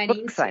 Book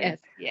signing. Yes.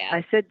 Yeah.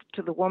 I said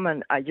to the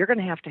woman, you're going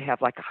to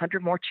have like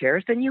 100 more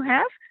chairs than you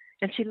have.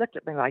 And she looked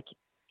at me like,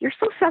 you're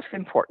so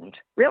self-important.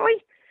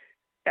 Really?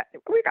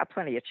 We got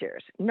plenty of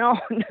chairs. No,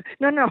 we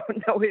don't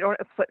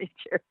have plenty of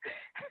chairs.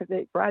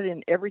 They brought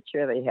in every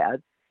chair they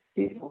had.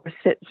 People were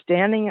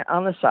standing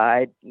on the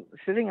side,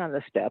 sitting on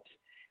the steps.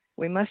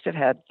 We must have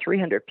had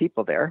 300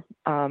 people there.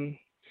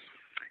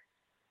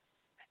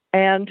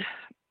 And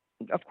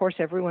of course,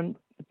 everyone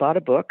bought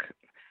a book.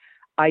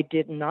 I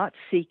did not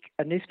seek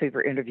a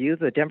newspaper interview.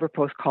 The Denver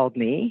Post called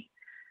me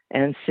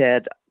and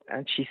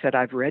she said,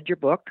 I've read your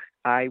book.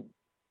 I'm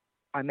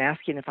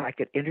asking if I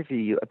could interview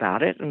you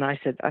about it. And I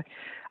said,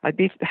 I'd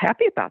be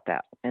happy about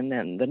that. And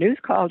then the news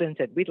called and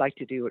said, we'd like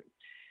to do it.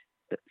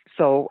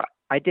 So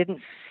I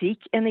didn't seek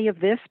any of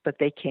this, but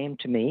they came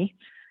to me.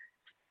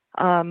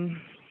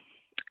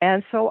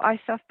 And so I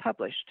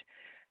self-published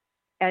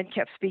and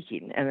kept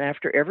speaking. And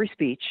after every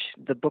speech,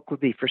 the book would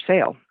be for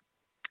sale.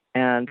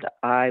 And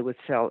I would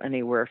sell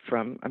anywhere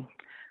from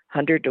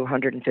 100 to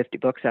 150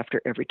 books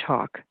after every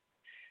talk.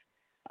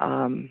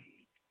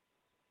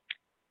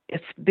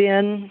 It's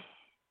been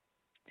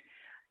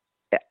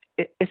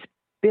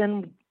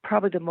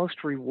probably the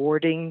most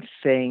rewarding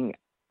thing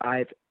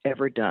I've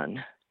ever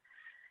done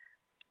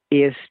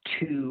is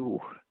to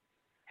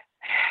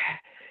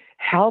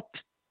help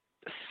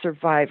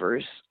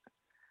survivors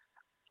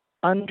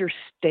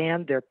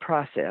understand their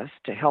process,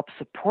 to help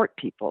support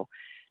people,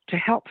 to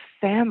help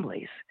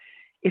families.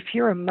 If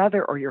you're a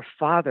mother or your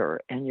father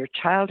and your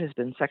child has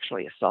been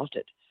sexually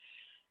assaulted,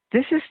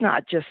 this is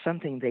not just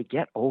something they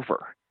get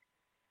over.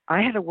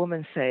 I had a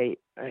woman say,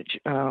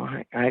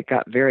 I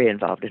got very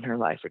involved in her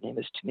life. Her name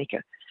is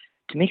Tamika.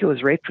 Tamika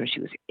was raped when she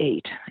was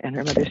 8, and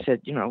her mother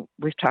said,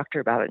 we've talked to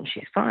her about it and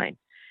she's fine.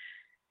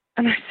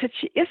 And I said,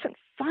 she isn't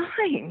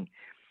fine.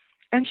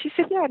 And she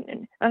said, yeah.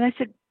 And I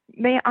said,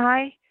 may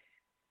I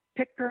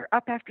pick her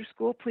up after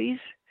school, please?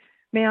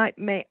 May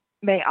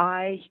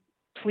I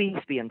please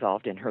be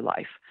involved in her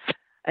life?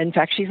 In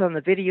fact, she's on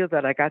the video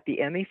that I got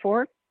the Emmy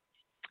for.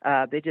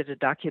 They did a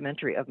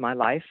documentary of my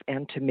life,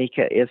 and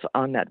Tamika is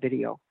on that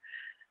video.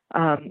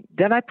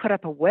 Then I put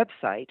up a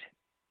website,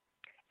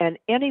 and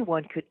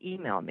anyone could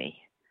email me.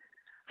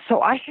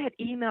 So I had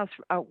emails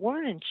from a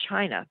woman in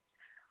China.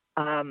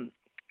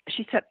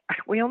 She said,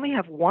 we only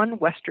have one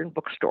Western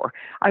bookstore.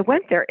 I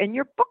went there, and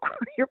your book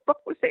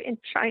was there in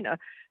China,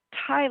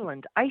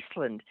 Thailand,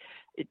 Iceland,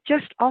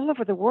 just all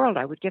over the world.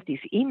 I would get these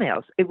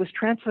emails. It was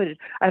translated.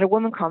 I had a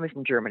woman call me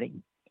from Germany.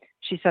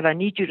 She said, I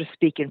need you to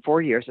speak in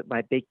 4 years at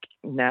my big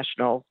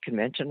national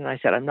convention. And I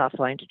said, I'm not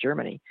flying to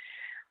Germany.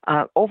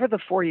 Over the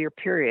 4-year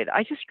period,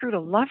 I just grew to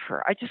love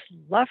her. I just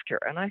loved her.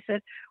 And I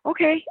said,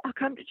 okay, I'll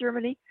come to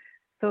Germany.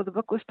 So the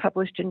book was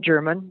published in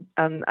German.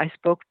 I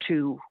spoke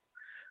to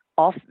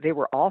they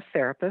were all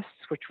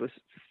therapists, which was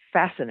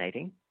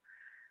fascinating.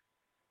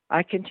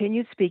 I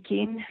continued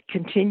speaking,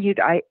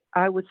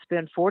 I would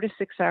spend 4 to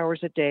 6 hours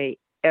a day,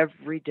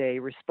 every day,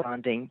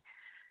 responding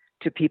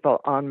to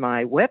people on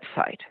my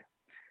website.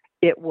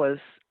 It was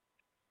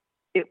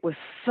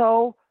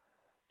so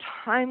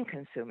time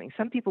consuming.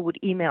 Some people would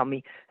email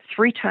me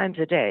 3 times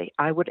a day.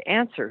 I would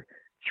answer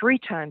 3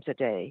 times a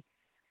day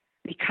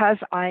because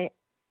I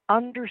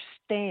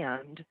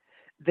understand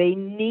they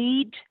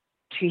need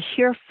to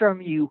hear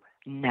from you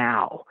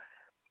now,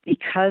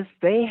 because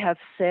they have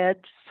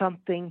said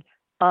something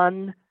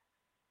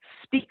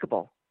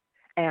unspeakable.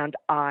 And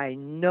I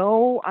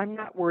know I'm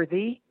not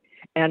worthy,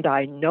 and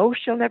I know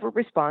she'll never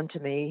respond to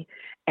me,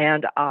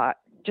 and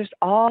just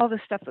all the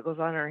stuff that goes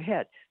on in her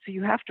head. So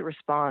you have to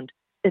respond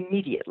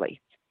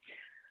immediately.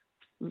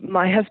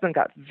 My husband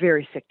got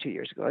very sick 2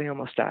 years ago. He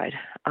almost died.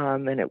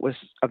 And it was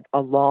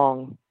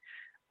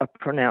a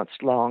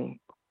pronounced long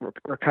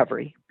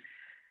recovery.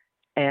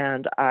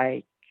 And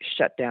I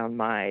shut down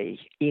my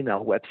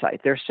email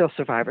website. There are still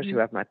survivors who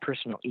have my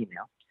personal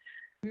email.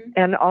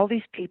 And all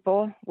these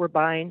people were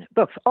buying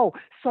books. Oh,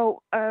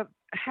 so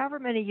however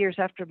many years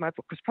after my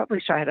book was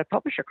published, I had a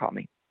publisher call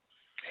me.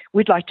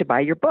 We'd like to buy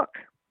your book.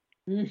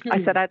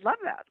 I said, I'd love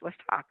that. Let's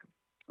talk.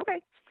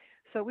 Okay.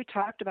 So we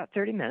talked about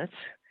 30 minutes.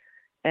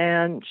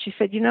 And she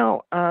said, you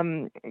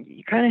kind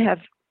of have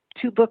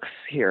two books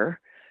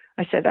here.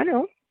 I said, I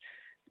know.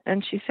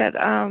 And she said,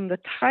 the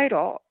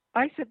title.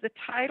 I said, the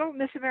title,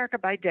 Miss America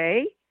by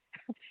Day.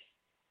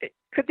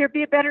 Could there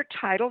be a better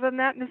title than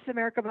that, Miss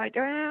America by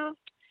Day?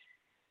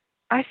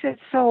 I said,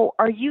 so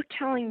are you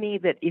telling me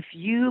that if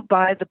you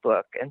buy the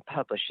book and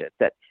publish it,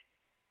 that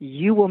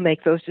you will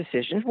make those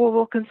decisions? Well,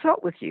 we'll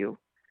consult with you,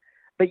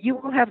 but you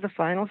will have the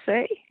final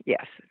say?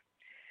 Yes.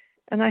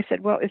 And I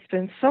said, well, it's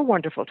been so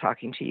wonderful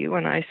talking to you,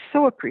 and I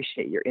so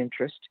appreciate your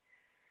interest,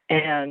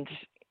 and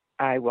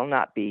I will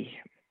not be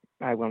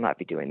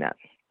doing that.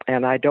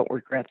 And I don't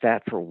regret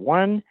that for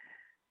 1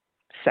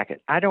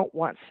 second. I don't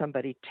want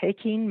somebody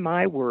taking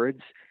my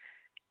words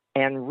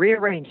and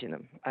rearranging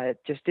them. It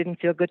just didn't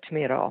feel good to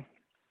me at all.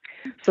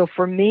 So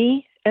for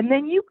me, and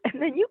then you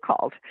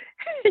called.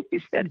 You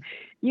said,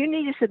 you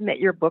need to submit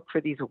your book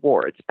for these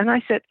awards. And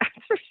I said,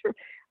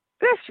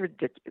 that's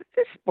ridiculous.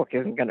 This book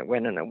isn't going to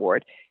win an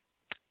award.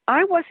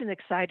 I wasn't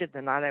excited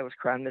the night I was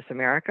crowned Miss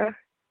America.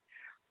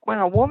 When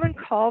a woman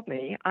called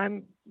me,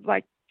 I'm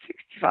like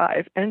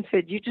 65, and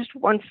said, you just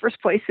won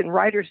first place in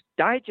Writer's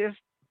Digest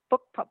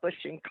book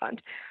publishing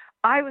contest.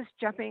 I was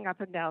jumping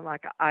up and down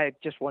like I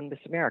just won Miss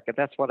America.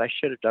 That's what I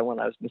should have done when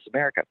I was Miss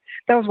America.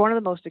 That was one of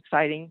the most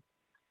exciting,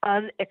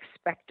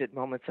 unexpected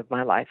moments of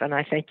my life, and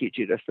I thank you,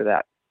 Judith, for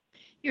that.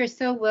 You're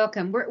so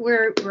welcome.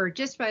 We're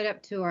just right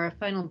up to our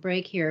final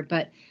break here,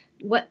 but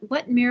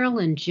what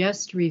Marilyn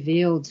just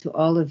revealed to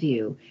all of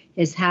you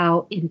is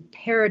how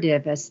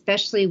imperative,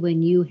 especially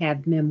when you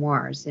have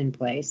memoirs in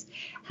place,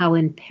 how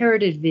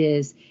imperative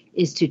it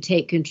is to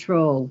take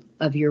control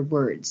of your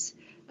words,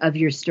 of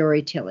your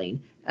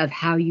storytelling, of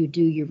how you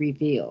do your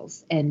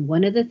reveals. And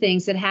one of the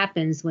things that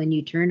happens when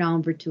you turn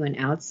over to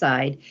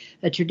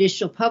a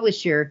traditional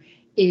publisher,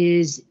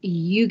 is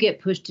you get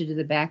pushed into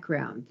the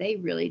background. They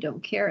really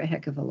don't care a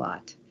heck of a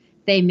lot.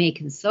 They may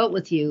consult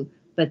with you,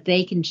 but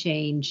they can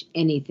change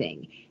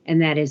anything.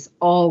 And that is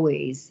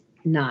always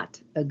not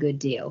a good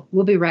deal.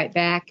 We'll be right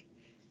back.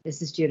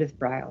 This is Judith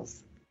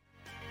Briles.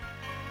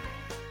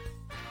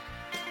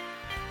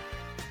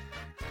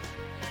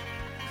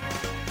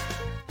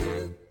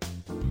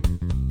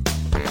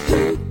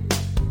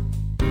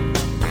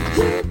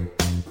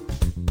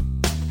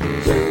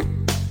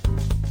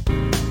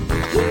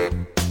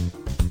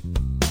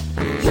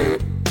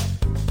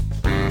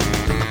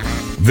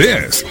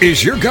 This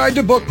is your guide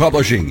to book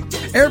publishing.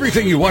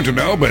 Everything you want to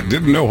know but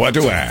didn't know what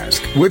to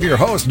ask. With your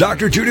host,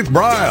 Dr. Judith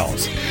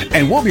Briles.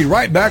 And we'll be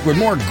right back with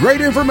more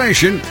great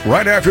information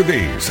right after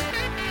these.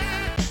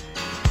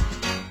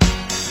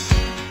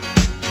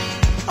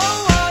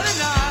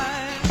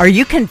 Are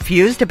you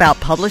confused about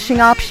publishing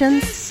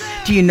options?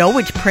 Do you know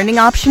which printing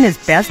option is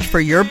best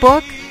for your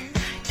book?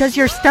 Does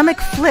your stomach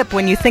flip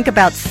when you think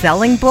about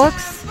selling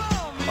books?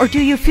 Or do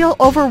you feel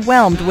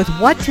overwhelmed with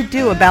what to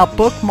do about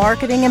book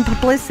marketing and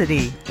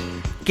publicity?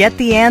 Get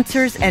the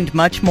answers and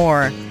much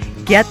more.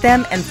 Get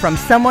them and from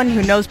someone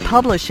who knows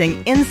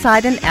publishing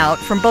inside and out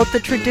from both the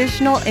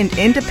traditional and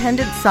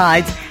independent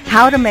sides,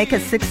 how to make a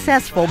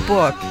successful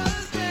book.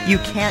 You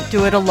can't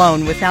do it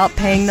alone without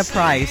paying the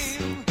price.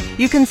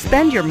 You can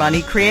spend your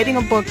money creating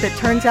a book that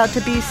turns out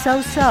to be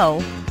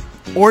so-so,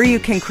 or you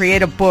can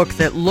create a book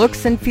that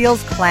looks and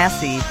feels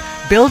classy,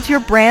 builds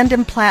your brand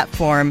and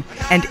platform,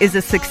 and is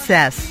a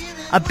success,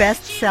 a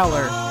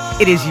bestseller.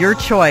 It is your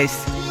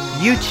choice.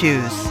 You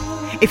choose.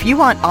 If you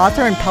want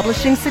author and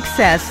publishing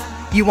success,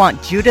 you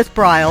want Judith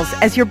Briles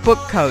as your book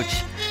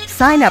coach.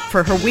 Sign up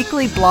for her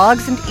weekly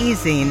blogs and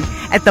e-zine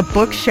at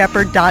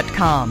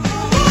thebookshepherd.com.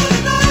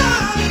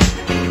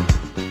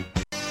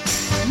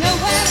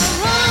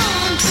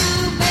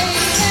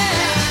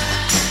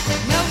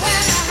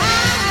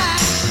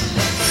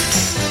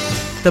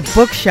 The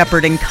book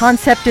shepherding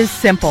concept is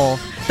simple.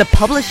 The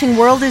publishing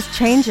world is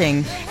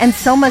changing, and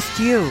so must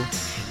you.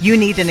 You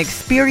need an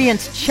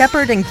experienced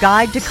shepherd and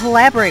guide to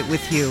collaborate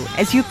with you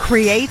as you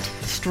create,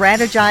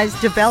 strategize,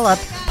 develop,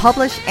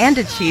 publish, and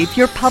achieve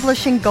your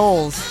publishing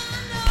goals.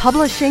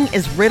 Publishing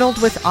is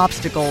riddled with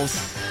obstacles,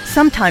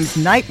 sometimes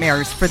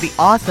nightmares for the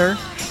author.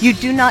 You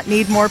do not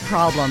need more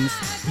problems.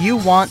 You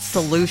want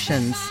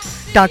solutions.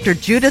 Dr.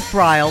 Judith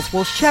Briles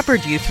will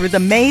shepherd you through the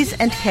maze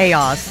and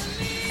chaos.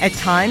 At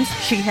times,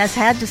 she has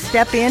had to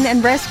step in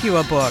and rescue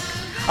a book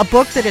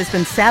that has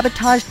been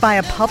sabotaged by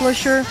a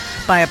publisher,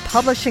 by a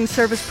publishing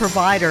service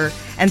provider,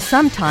 and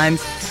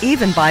sometimes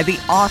even by the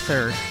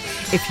author.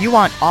 If you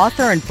want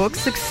author and book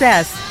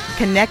success,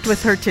 connect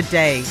with her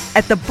today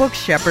at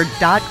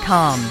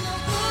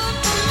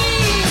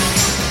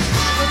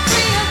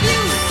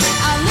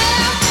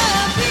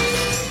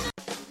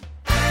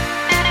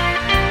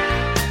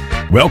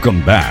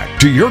Welcome back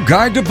to your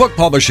guide to book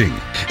publishing.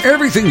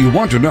 Everything you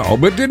want to know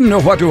but didn't know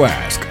what to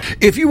ask.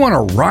 If you want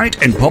to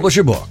write and publish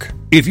a book,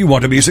 if you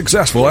want to be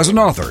successful as an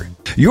author,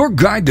 your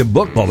guide to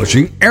book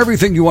publishing,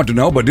 everything you want to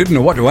know but didn't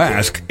know what to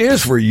ask,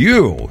 is for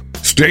you.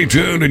 Stay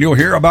tuned and you'll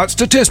hear about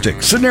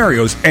statistics,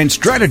 scenarios, and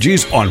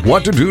strategies on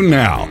what to do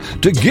now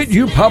to get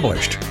you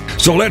published.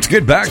 So let's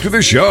get back to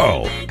the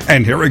show.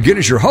 And here again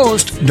is your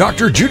host,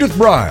 Dr. Judith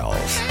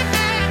Briles.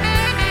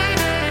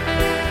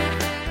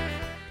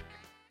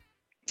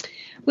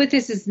 With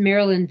us is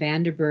Marilyn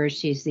Vanderburg.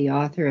 She's the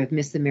author of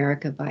Miss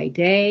America by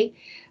Day,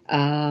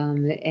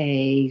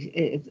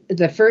 the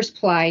first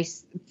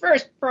prize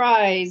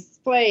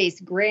place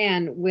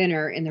grand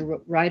winner in the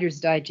Writer's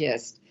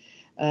Digest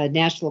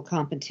national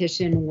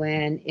competition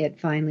when it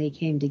finally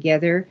came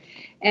together.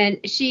 And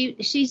she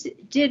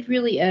did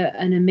really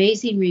an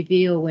amazing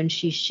reveal when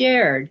she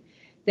shared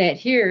that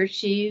here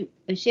she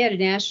had a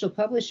national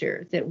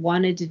publisher that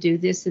wanted to do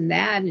this and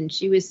that, and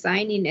she was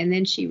signing, and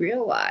then she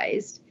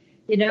realized,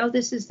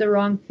 this is the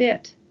wrong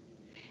fit.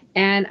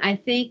 And I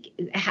think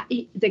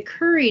the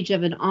courage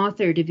of an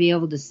author to be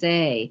able to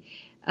say,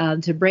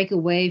 to break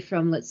away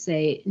from, let's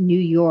say, New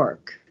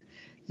York,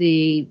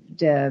 the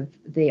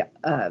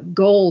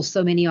goal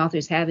so many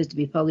authors have is to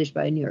be published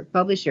by a New York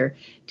publisher,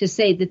 to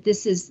say that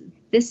this is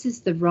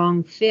the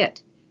wrong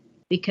fit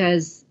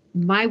because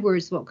my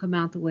words won't come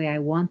out the way I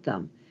want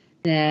them,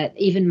 that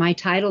even my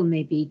title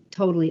may be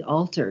totally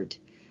altered.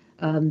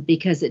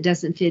 Because it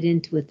doesn't fit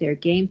into with their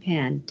game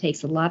plan. It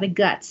takes a lot of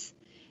guts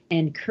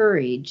and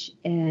courage,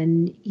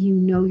 and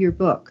your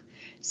book.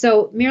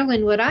 So,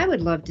 Marilyn, what I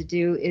would love to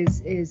do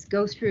is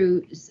go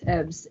through.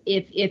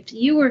 If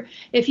you were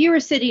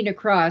sitting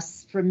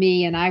across from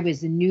me, and I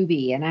was a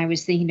newbie, and I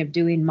was thinking of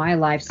doing my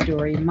life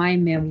story, my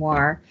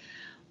memoir,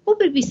 what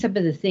would be some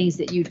of the things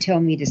that you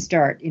tell me to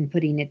start in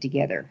putting it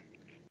together?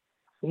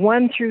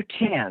 1 through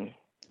 10.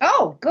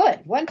 Oh, good.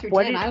 1 through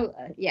 10.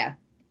 Yeah.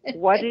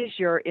 What is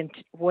your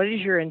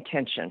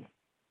intention?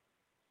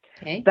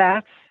 Okay.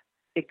 That's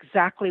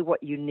exactly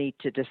what you need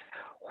to do.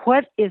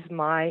 What is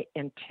my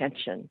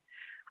intention?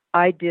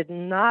 I did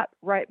not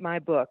write my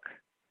book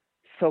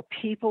so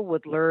people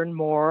would learn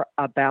more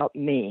about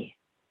me.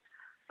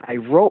 I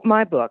wrote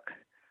my book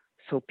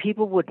so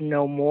people would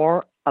know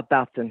more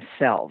about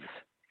themselves.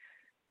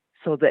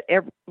 So that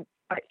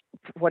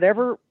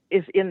whatever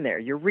is in there,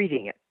 you're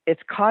reading it,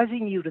 it's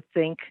causing you to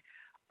think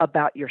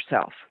about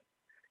yourself.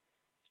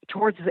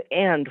 Towards the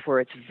end, where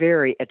it's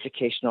very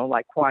educational,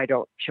 like Why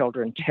Don't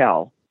Children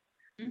Tell,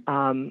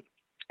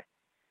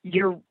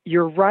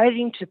 you're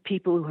writing to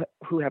people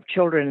who have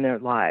children in their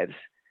lives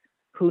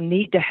who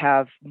need to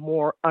have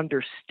more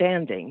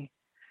understanding.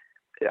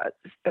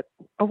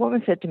 A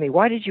woman said to me,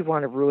 "Why did you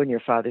want to ruin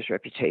your father's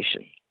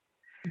reputation?"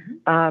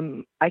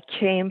 I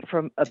came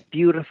from a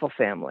beautiful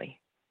family.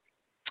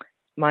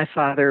 My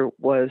father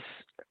was.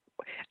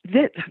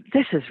 This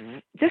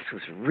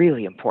was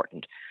really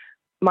important.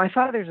 My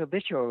father's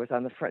obituary was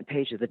on the front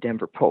page of the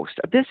Denver Post.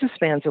 A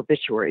businessman's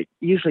obituary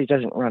usually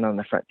doesn't run on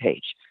the front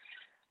page.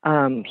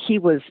 He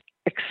was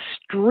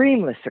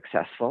extremely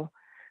successful.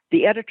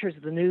 The editors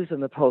of the News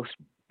and the Post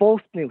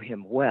both knew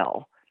him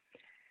well.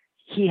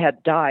 He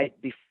had died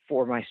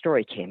before my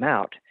story came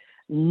out.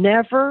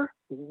 Never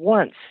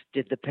once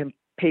did the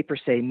paper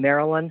say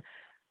Marilyn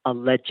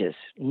alleges.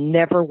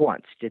 Never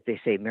once did they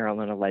say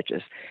Marilyn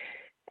alleges.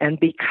 And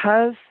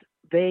because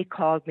they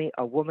called me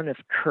a woman of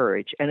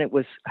courage, and it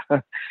was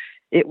on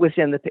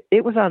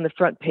the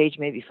front page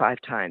maybe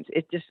 5 times.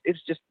 It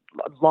was just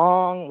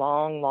long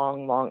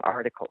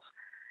articles.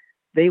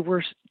 They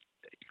were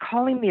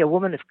calling me a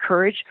woman of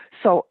courage.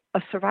 So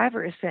a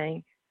survivor is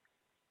saying,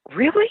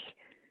 "Really?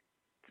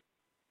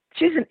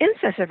 She's an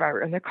incest survivor,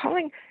 and they're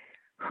calling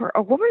her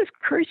a woman of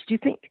courage. Do you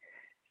think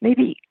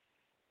maybe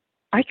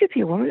I could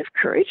be a woman of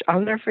courage?" I'll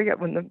never forget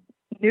when the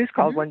news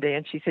called one day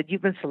and she said,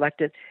 "You've been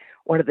selected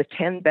one of the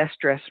 10 best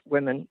dressed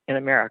women in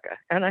America."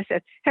 And I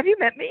said, "Have you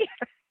met me?"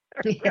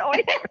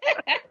 Really?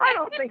 I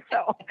don't think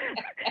so.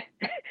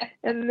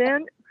 And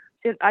then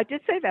I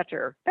did say that to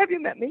her. "Have you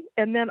met me?"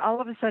 And then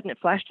all of a sudden it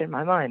flashed in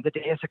my mind the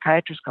day a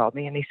psychiatrist called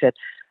me and he said,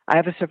 "I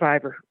have a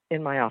survivor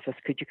in my office.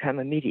 Could you come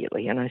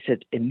immediately?" And I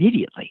said,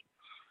 "Immediately."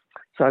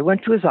 So I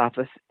went to his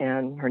office,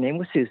 and her name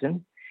was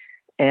Susan.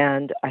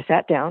 And I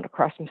sat down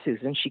across from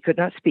Susan. She could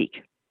not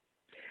speak.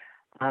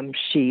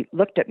 She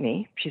looked at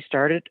me. She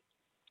started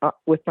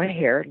with my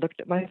hair,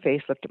 looked at my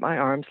face, looked at my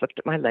arms, looked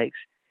at my legs,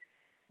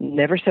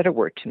 never said a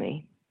word to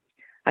me.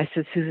 I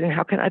said, "Susan,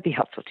 how can I be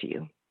helpful to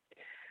you?"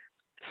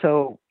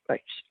 So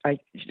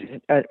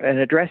an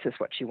address is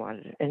what she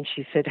wanted. And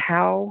she said,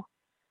 how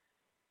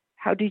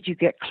did you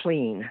get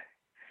clean?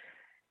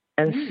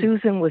 And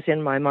Susan was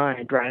in my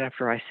mind right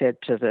after I said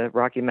to the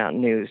Rocky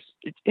Mountain News,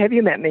 have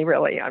you met me,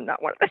 really? I'm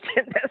not one of the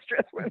 10 best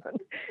dressed women.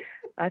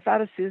 I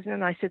thought of Susan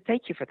and I said,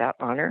 thank you for that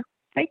honor.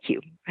 Thank you.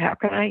 How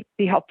can I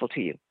be helpful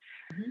to you?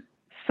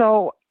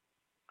 So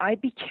I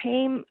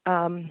became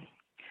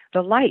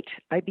the light.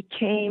 I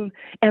became,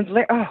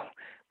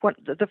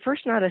 the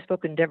first night I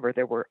spoke in Denver,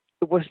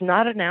 it was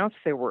not announced,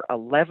 there were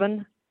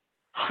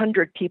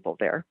 1,100 people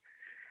there.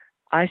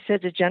 I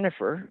said to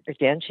Jennifer,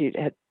 again, she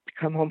had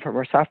come home from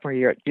her sophomore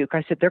year at Duke,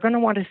 I said, they're going to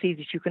want to see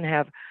that you can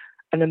have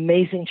an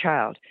amazing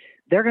child.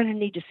 They're going to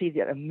need to see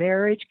that a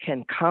marriage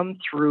can come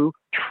through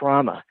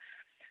trauma.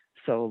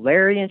 So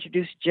Larry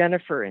introduced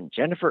Jennifer, and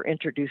Jennifer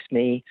introduced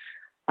me.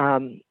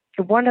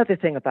 One other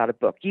thing about a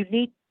book, you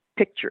need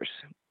pictures,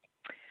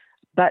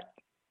 but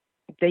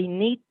they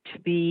need to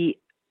be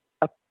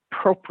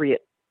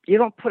appropriate. You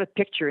don't put a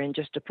picture in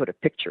just to put a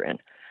picture in.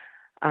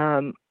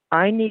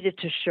 I needed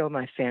to show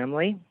my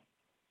family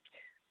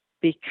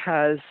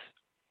because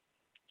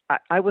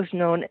I was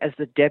known as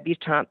the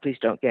debutante, please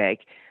don't gag,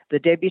 the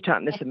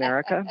debutante Miss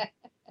America.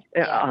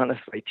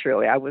 Honestly,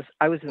 truly, I was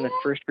in the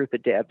first group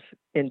of Debs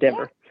in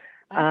Denver.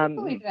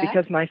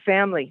 Because my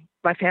family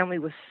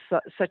was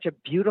such a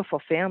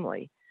beautiful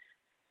family.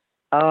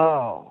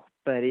 Oh,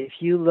 but if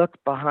you look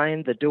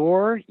behind the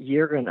door,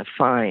 you're going to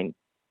find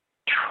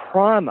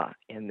trauma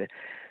in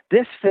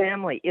this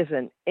family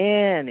isn't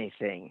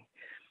anything.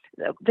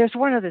 There's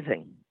one other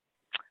thing.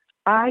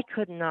 I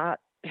could not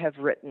have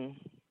written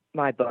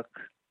my book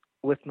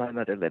with my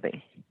mother living.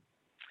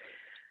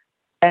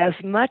 As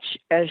much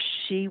as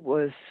she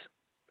was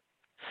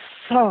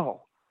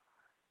so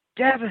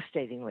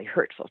devastatingly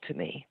hurtful to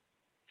me,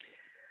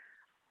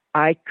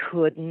 I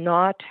could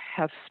not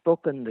have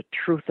spoken the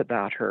truth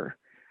about her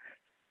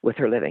with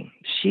her living.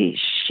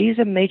 She's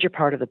a major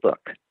part of the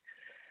book.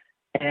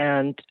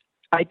 And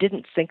I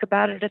didn't think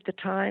about it at the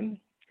time,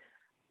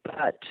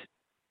 but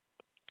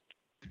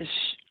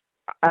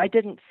I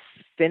didn't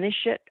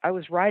finish it. I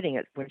was writing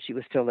it when she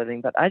was still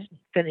living, but I didn't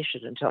finish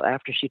it until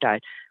after she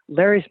died.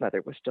 Larry's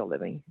mother was still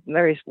living.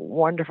 Larry's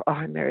wonderful. Oh,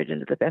 I married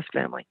into the best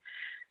family.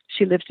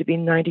 She lived to be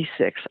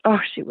 96. Oh,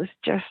 she was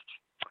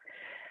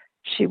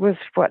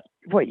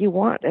what you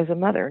want as a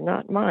mother,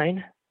 not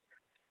mine.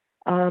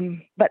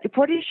 But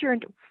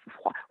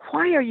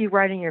why are you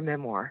writing your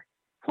memoir?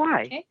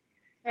 Why? Okay.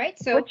 All right.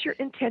 So what's your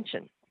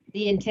intention?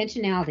 The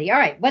intentionality. All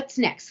right. What's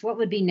next? What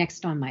would be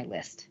next on my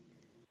list?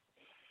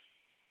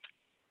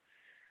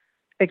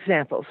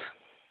 Examples.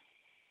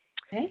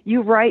 Okay.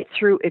 You write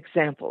through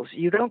examples.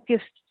 You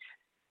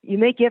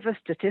may give a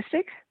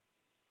statistic,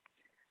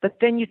 but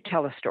then you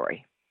tell a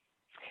story.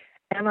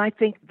 And I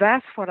think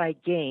that's what I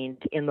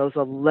gained in those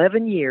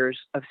 11 years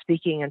of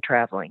speaking and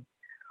traveling.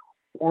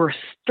 I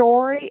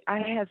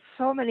had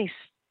so many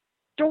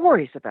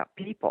stories about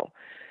people.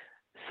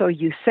 So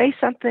you say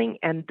something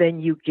and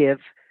then you give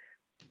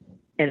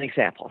an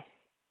example.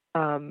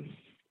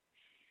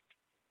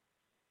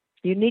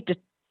 You need to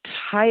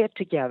tie it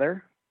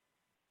together.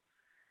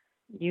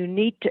 You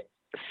need to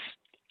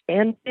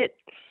end it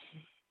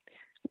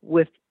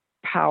with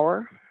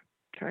power.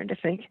 Trying to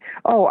think.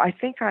 Oh, I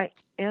think I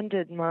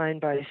ended mine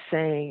by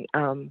saying,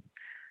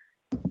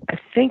 I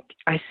think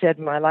I said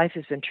my life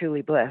has been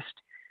truly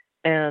blessed.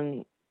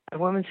 And a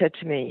woman said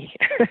to me,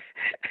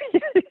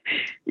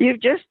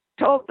 you've just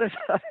told us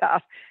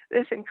about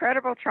this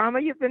incredible trauma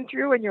you've been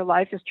through and your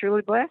life is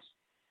truly blessed.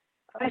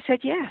 I said,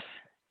 yes,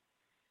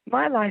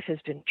 my life has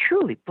been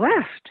truly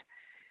blessed.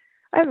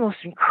 I have the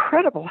most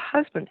incredible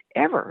husband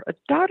ever, a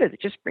daughter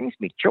that just brings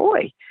me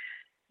joy.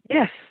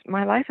 Yes,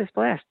 my life is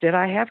blessed. Did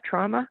I have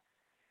trauma?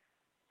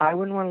 I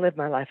wouldn't want to live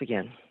my life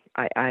again.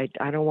 I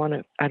don't want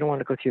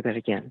to go through that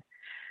again.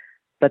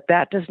 But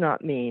that does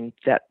not mean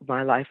that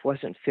my life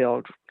wasn't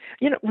filled.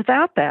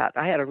 Without that,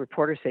 I had a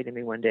reporter say to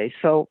me one day,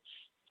 so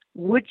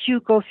would you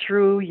go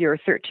through your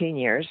 13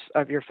 years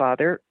of your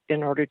father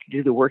in order to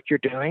do the work you're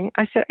doing?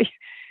 I said,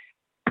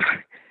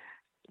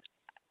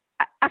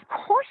 of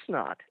course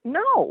not.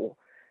 No,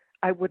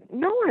 I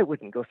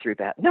wouldn't go through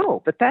that.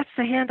 No, but that's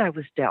the hand I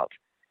was dealt.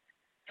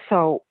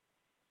 So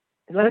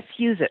let's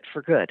use it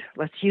for good.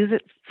 Let's use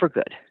it for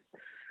good.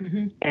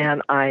 Mm-hmm.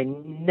 And I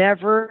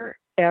never,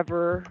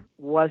 ever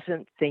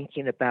wasn't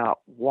thinking about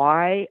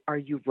why are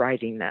you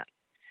writing that?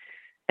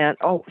 And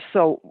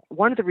so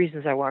one of the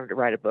reasons I wanted to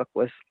write a book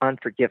was on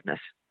forgiveness.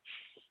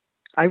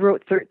 I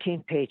wrote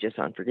 13 pages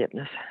on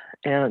forgiveness,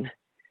 and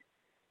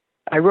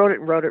I wrote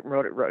it,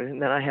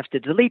 and then I have to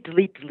delete.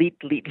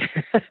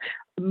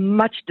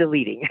 Much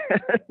deleting,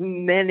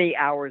 many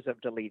hours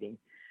of deleting.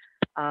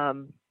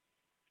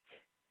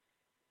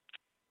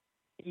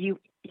 You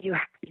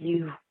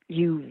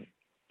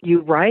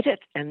write it,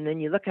 and then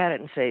you look at it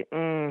and say,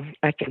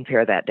 I can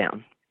pare that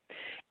down.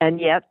 And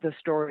yet the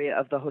story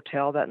of the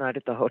hotel, that night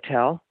at the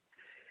hotel,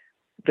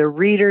 the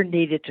reader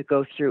needed to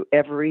go through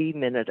every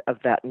minute of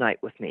that night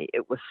with me.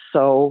 It was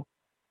so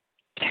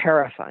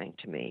terrifying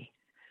to me,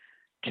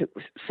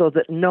 so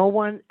that no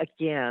one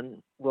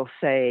again will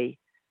say,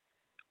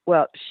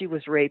 well, she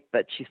was raped,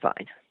 but she's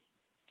fine.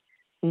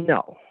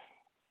 No.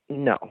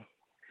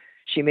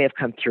 She may have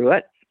come through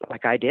it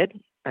like I did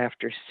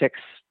after 6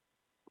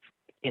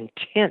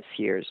 intense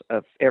years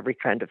of every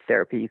kind of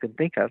therapy you can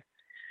think of,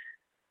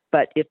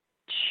 but it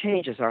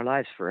changes our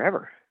lives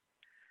forever.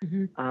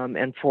 Mm-hmm.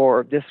 And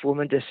for this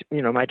woman,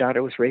 my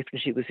daughter was raped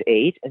when she was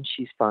 8, and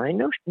she's fine.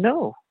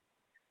 No,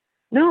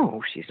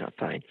 she's not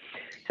fine.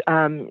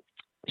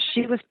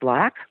 She was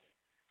Black.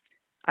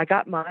 I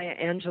got Maya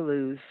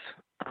Angelou's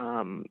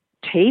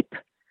tape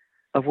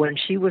of when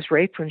she was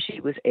raped when she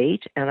was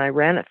 8, and I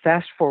ran it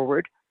fast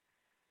forward.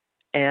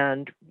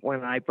 And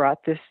when I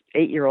brought this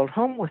 8-year-old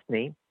home with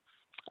me,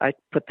 I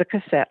put the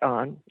cassette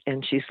on,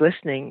 and she's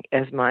listening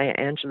as Maya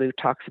Angelou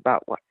talks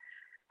about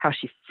how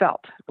she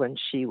felt when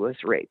she was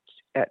raped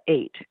at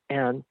 8.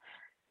 And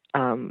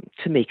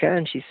Tamika,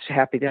 and she's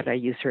happy that I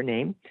use her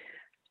name,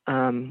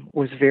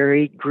 was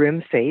very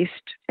grim-faced.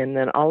 And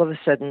then all of a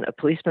sudden, a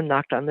policeman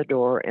knocked on the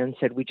door and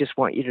said, "We just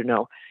want you to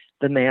know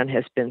the man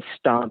has been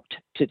stomped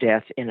to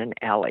death in an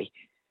alley."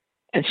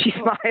 And she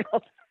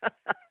smiled.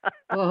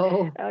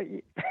 Whoa.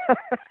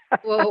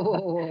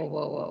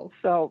 Whoa.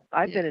 So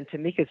I've been in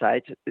Tamika's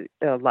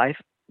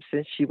life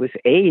since she was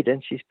 8,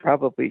 and she's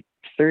probably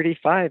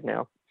 35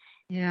 now.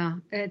 Yeah,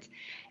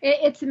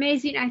 it's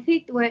amazing. I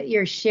think what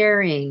you're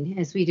sharing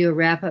as we do a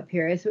wrap up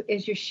here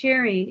is you're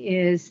sharing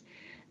is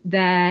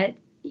that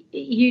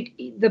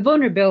the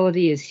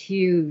vulnerability is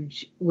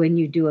huge when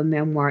you do a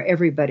memoir.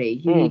 Everybody,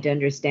 you need to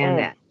understand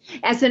that.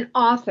 As an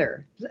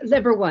author,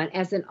 number one,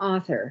 as an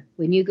author,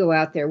 when you go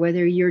out there,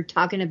 whether you're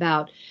talking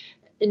about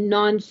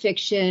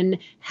nonfiction,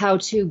 how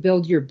to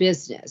build your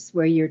business,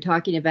 where you're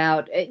talking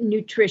about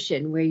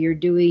nutrition, where you're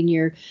doing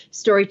your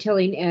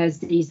storytelling as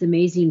these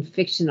amazing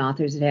fiction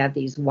authors that have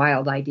these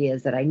wild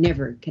ideas that I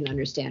never can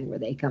understand where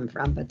they come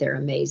from, but they're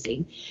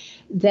amazing,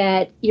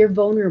 that you're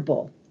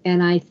vulnerable.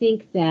 And I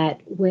think that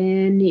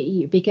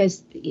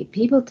because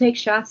people take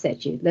shots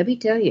at you, let me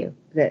tell you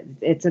that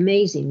it's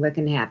amazing what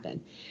can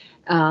happen.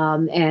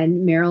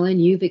 And Marilyn,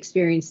 you've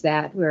experienced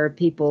that where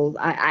people,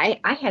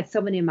 I had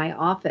someone in my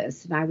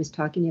office and I was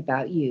talking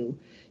about you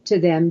to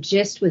them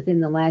just within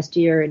the last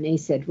year. And they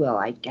said, well,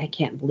 I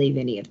can't believe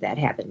any of that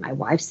happened. My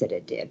wife said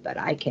it did, but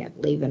I can't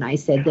believe. And I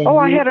said, then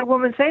I had a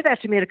woman say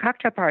that to me at a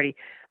cocktail party.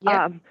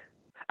 Yep.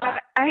 I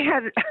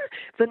had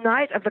the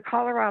night of the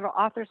Colorado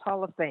Authors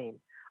Hall of Fame.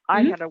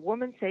 I had a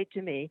woman say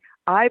to me,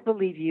 "I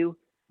believe you,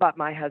 but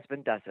my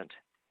husband doesn't."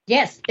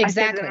 Yes,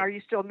 exactly. I said, "Are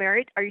you still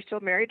married? Are you still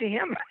married to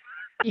him?"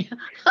 Yeah.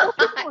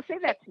 People will say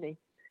that to me.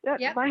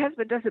 My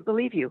husband doesn't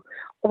believe you.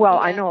 Well,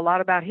 I know a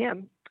lot about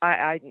him.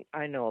 I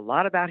know a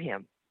lot about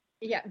him.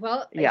 Yeah.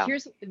 Well,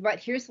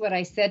 here's what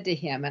I said to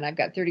him, and I've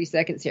got 30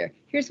 seconds here.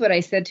 Here's what I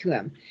said to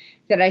him.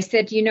 That I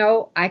said,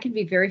 I can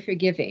be very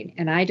forgiving,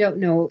 and I don't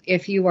know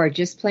if you are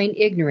just plain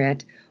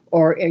ignorant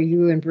or are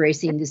you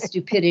embracing the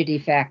stupidity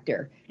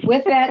factor.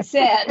 With that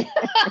said,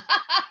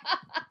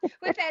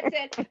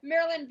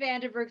 Marilyn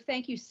Vandenberg,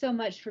 thank you so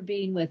much for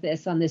being with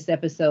us on this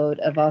episode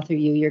of Author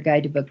You, Your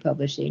Guide to Book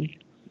Publishing.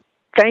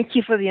 Thank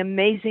you for the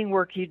amazing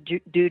work you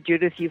do,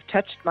 Judith. You've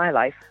touched my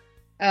life.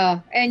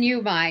 Oh, and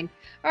you mine.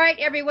 All right,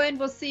 everyone,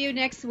 we'll see you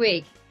next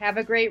week. Have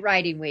a great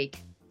writing week.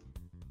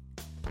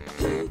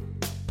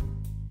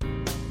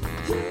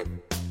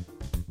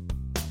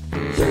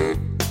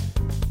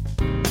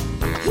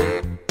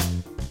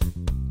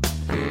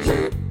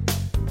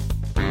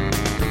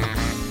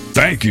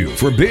 Thank you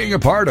for being a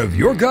part of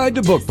Your Guide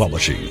to Book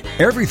Publishing.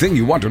 Everything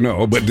you want to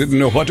know but didn't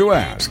know what to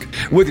ask.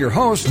 With your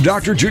host,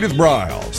 Dr. Judith Briles.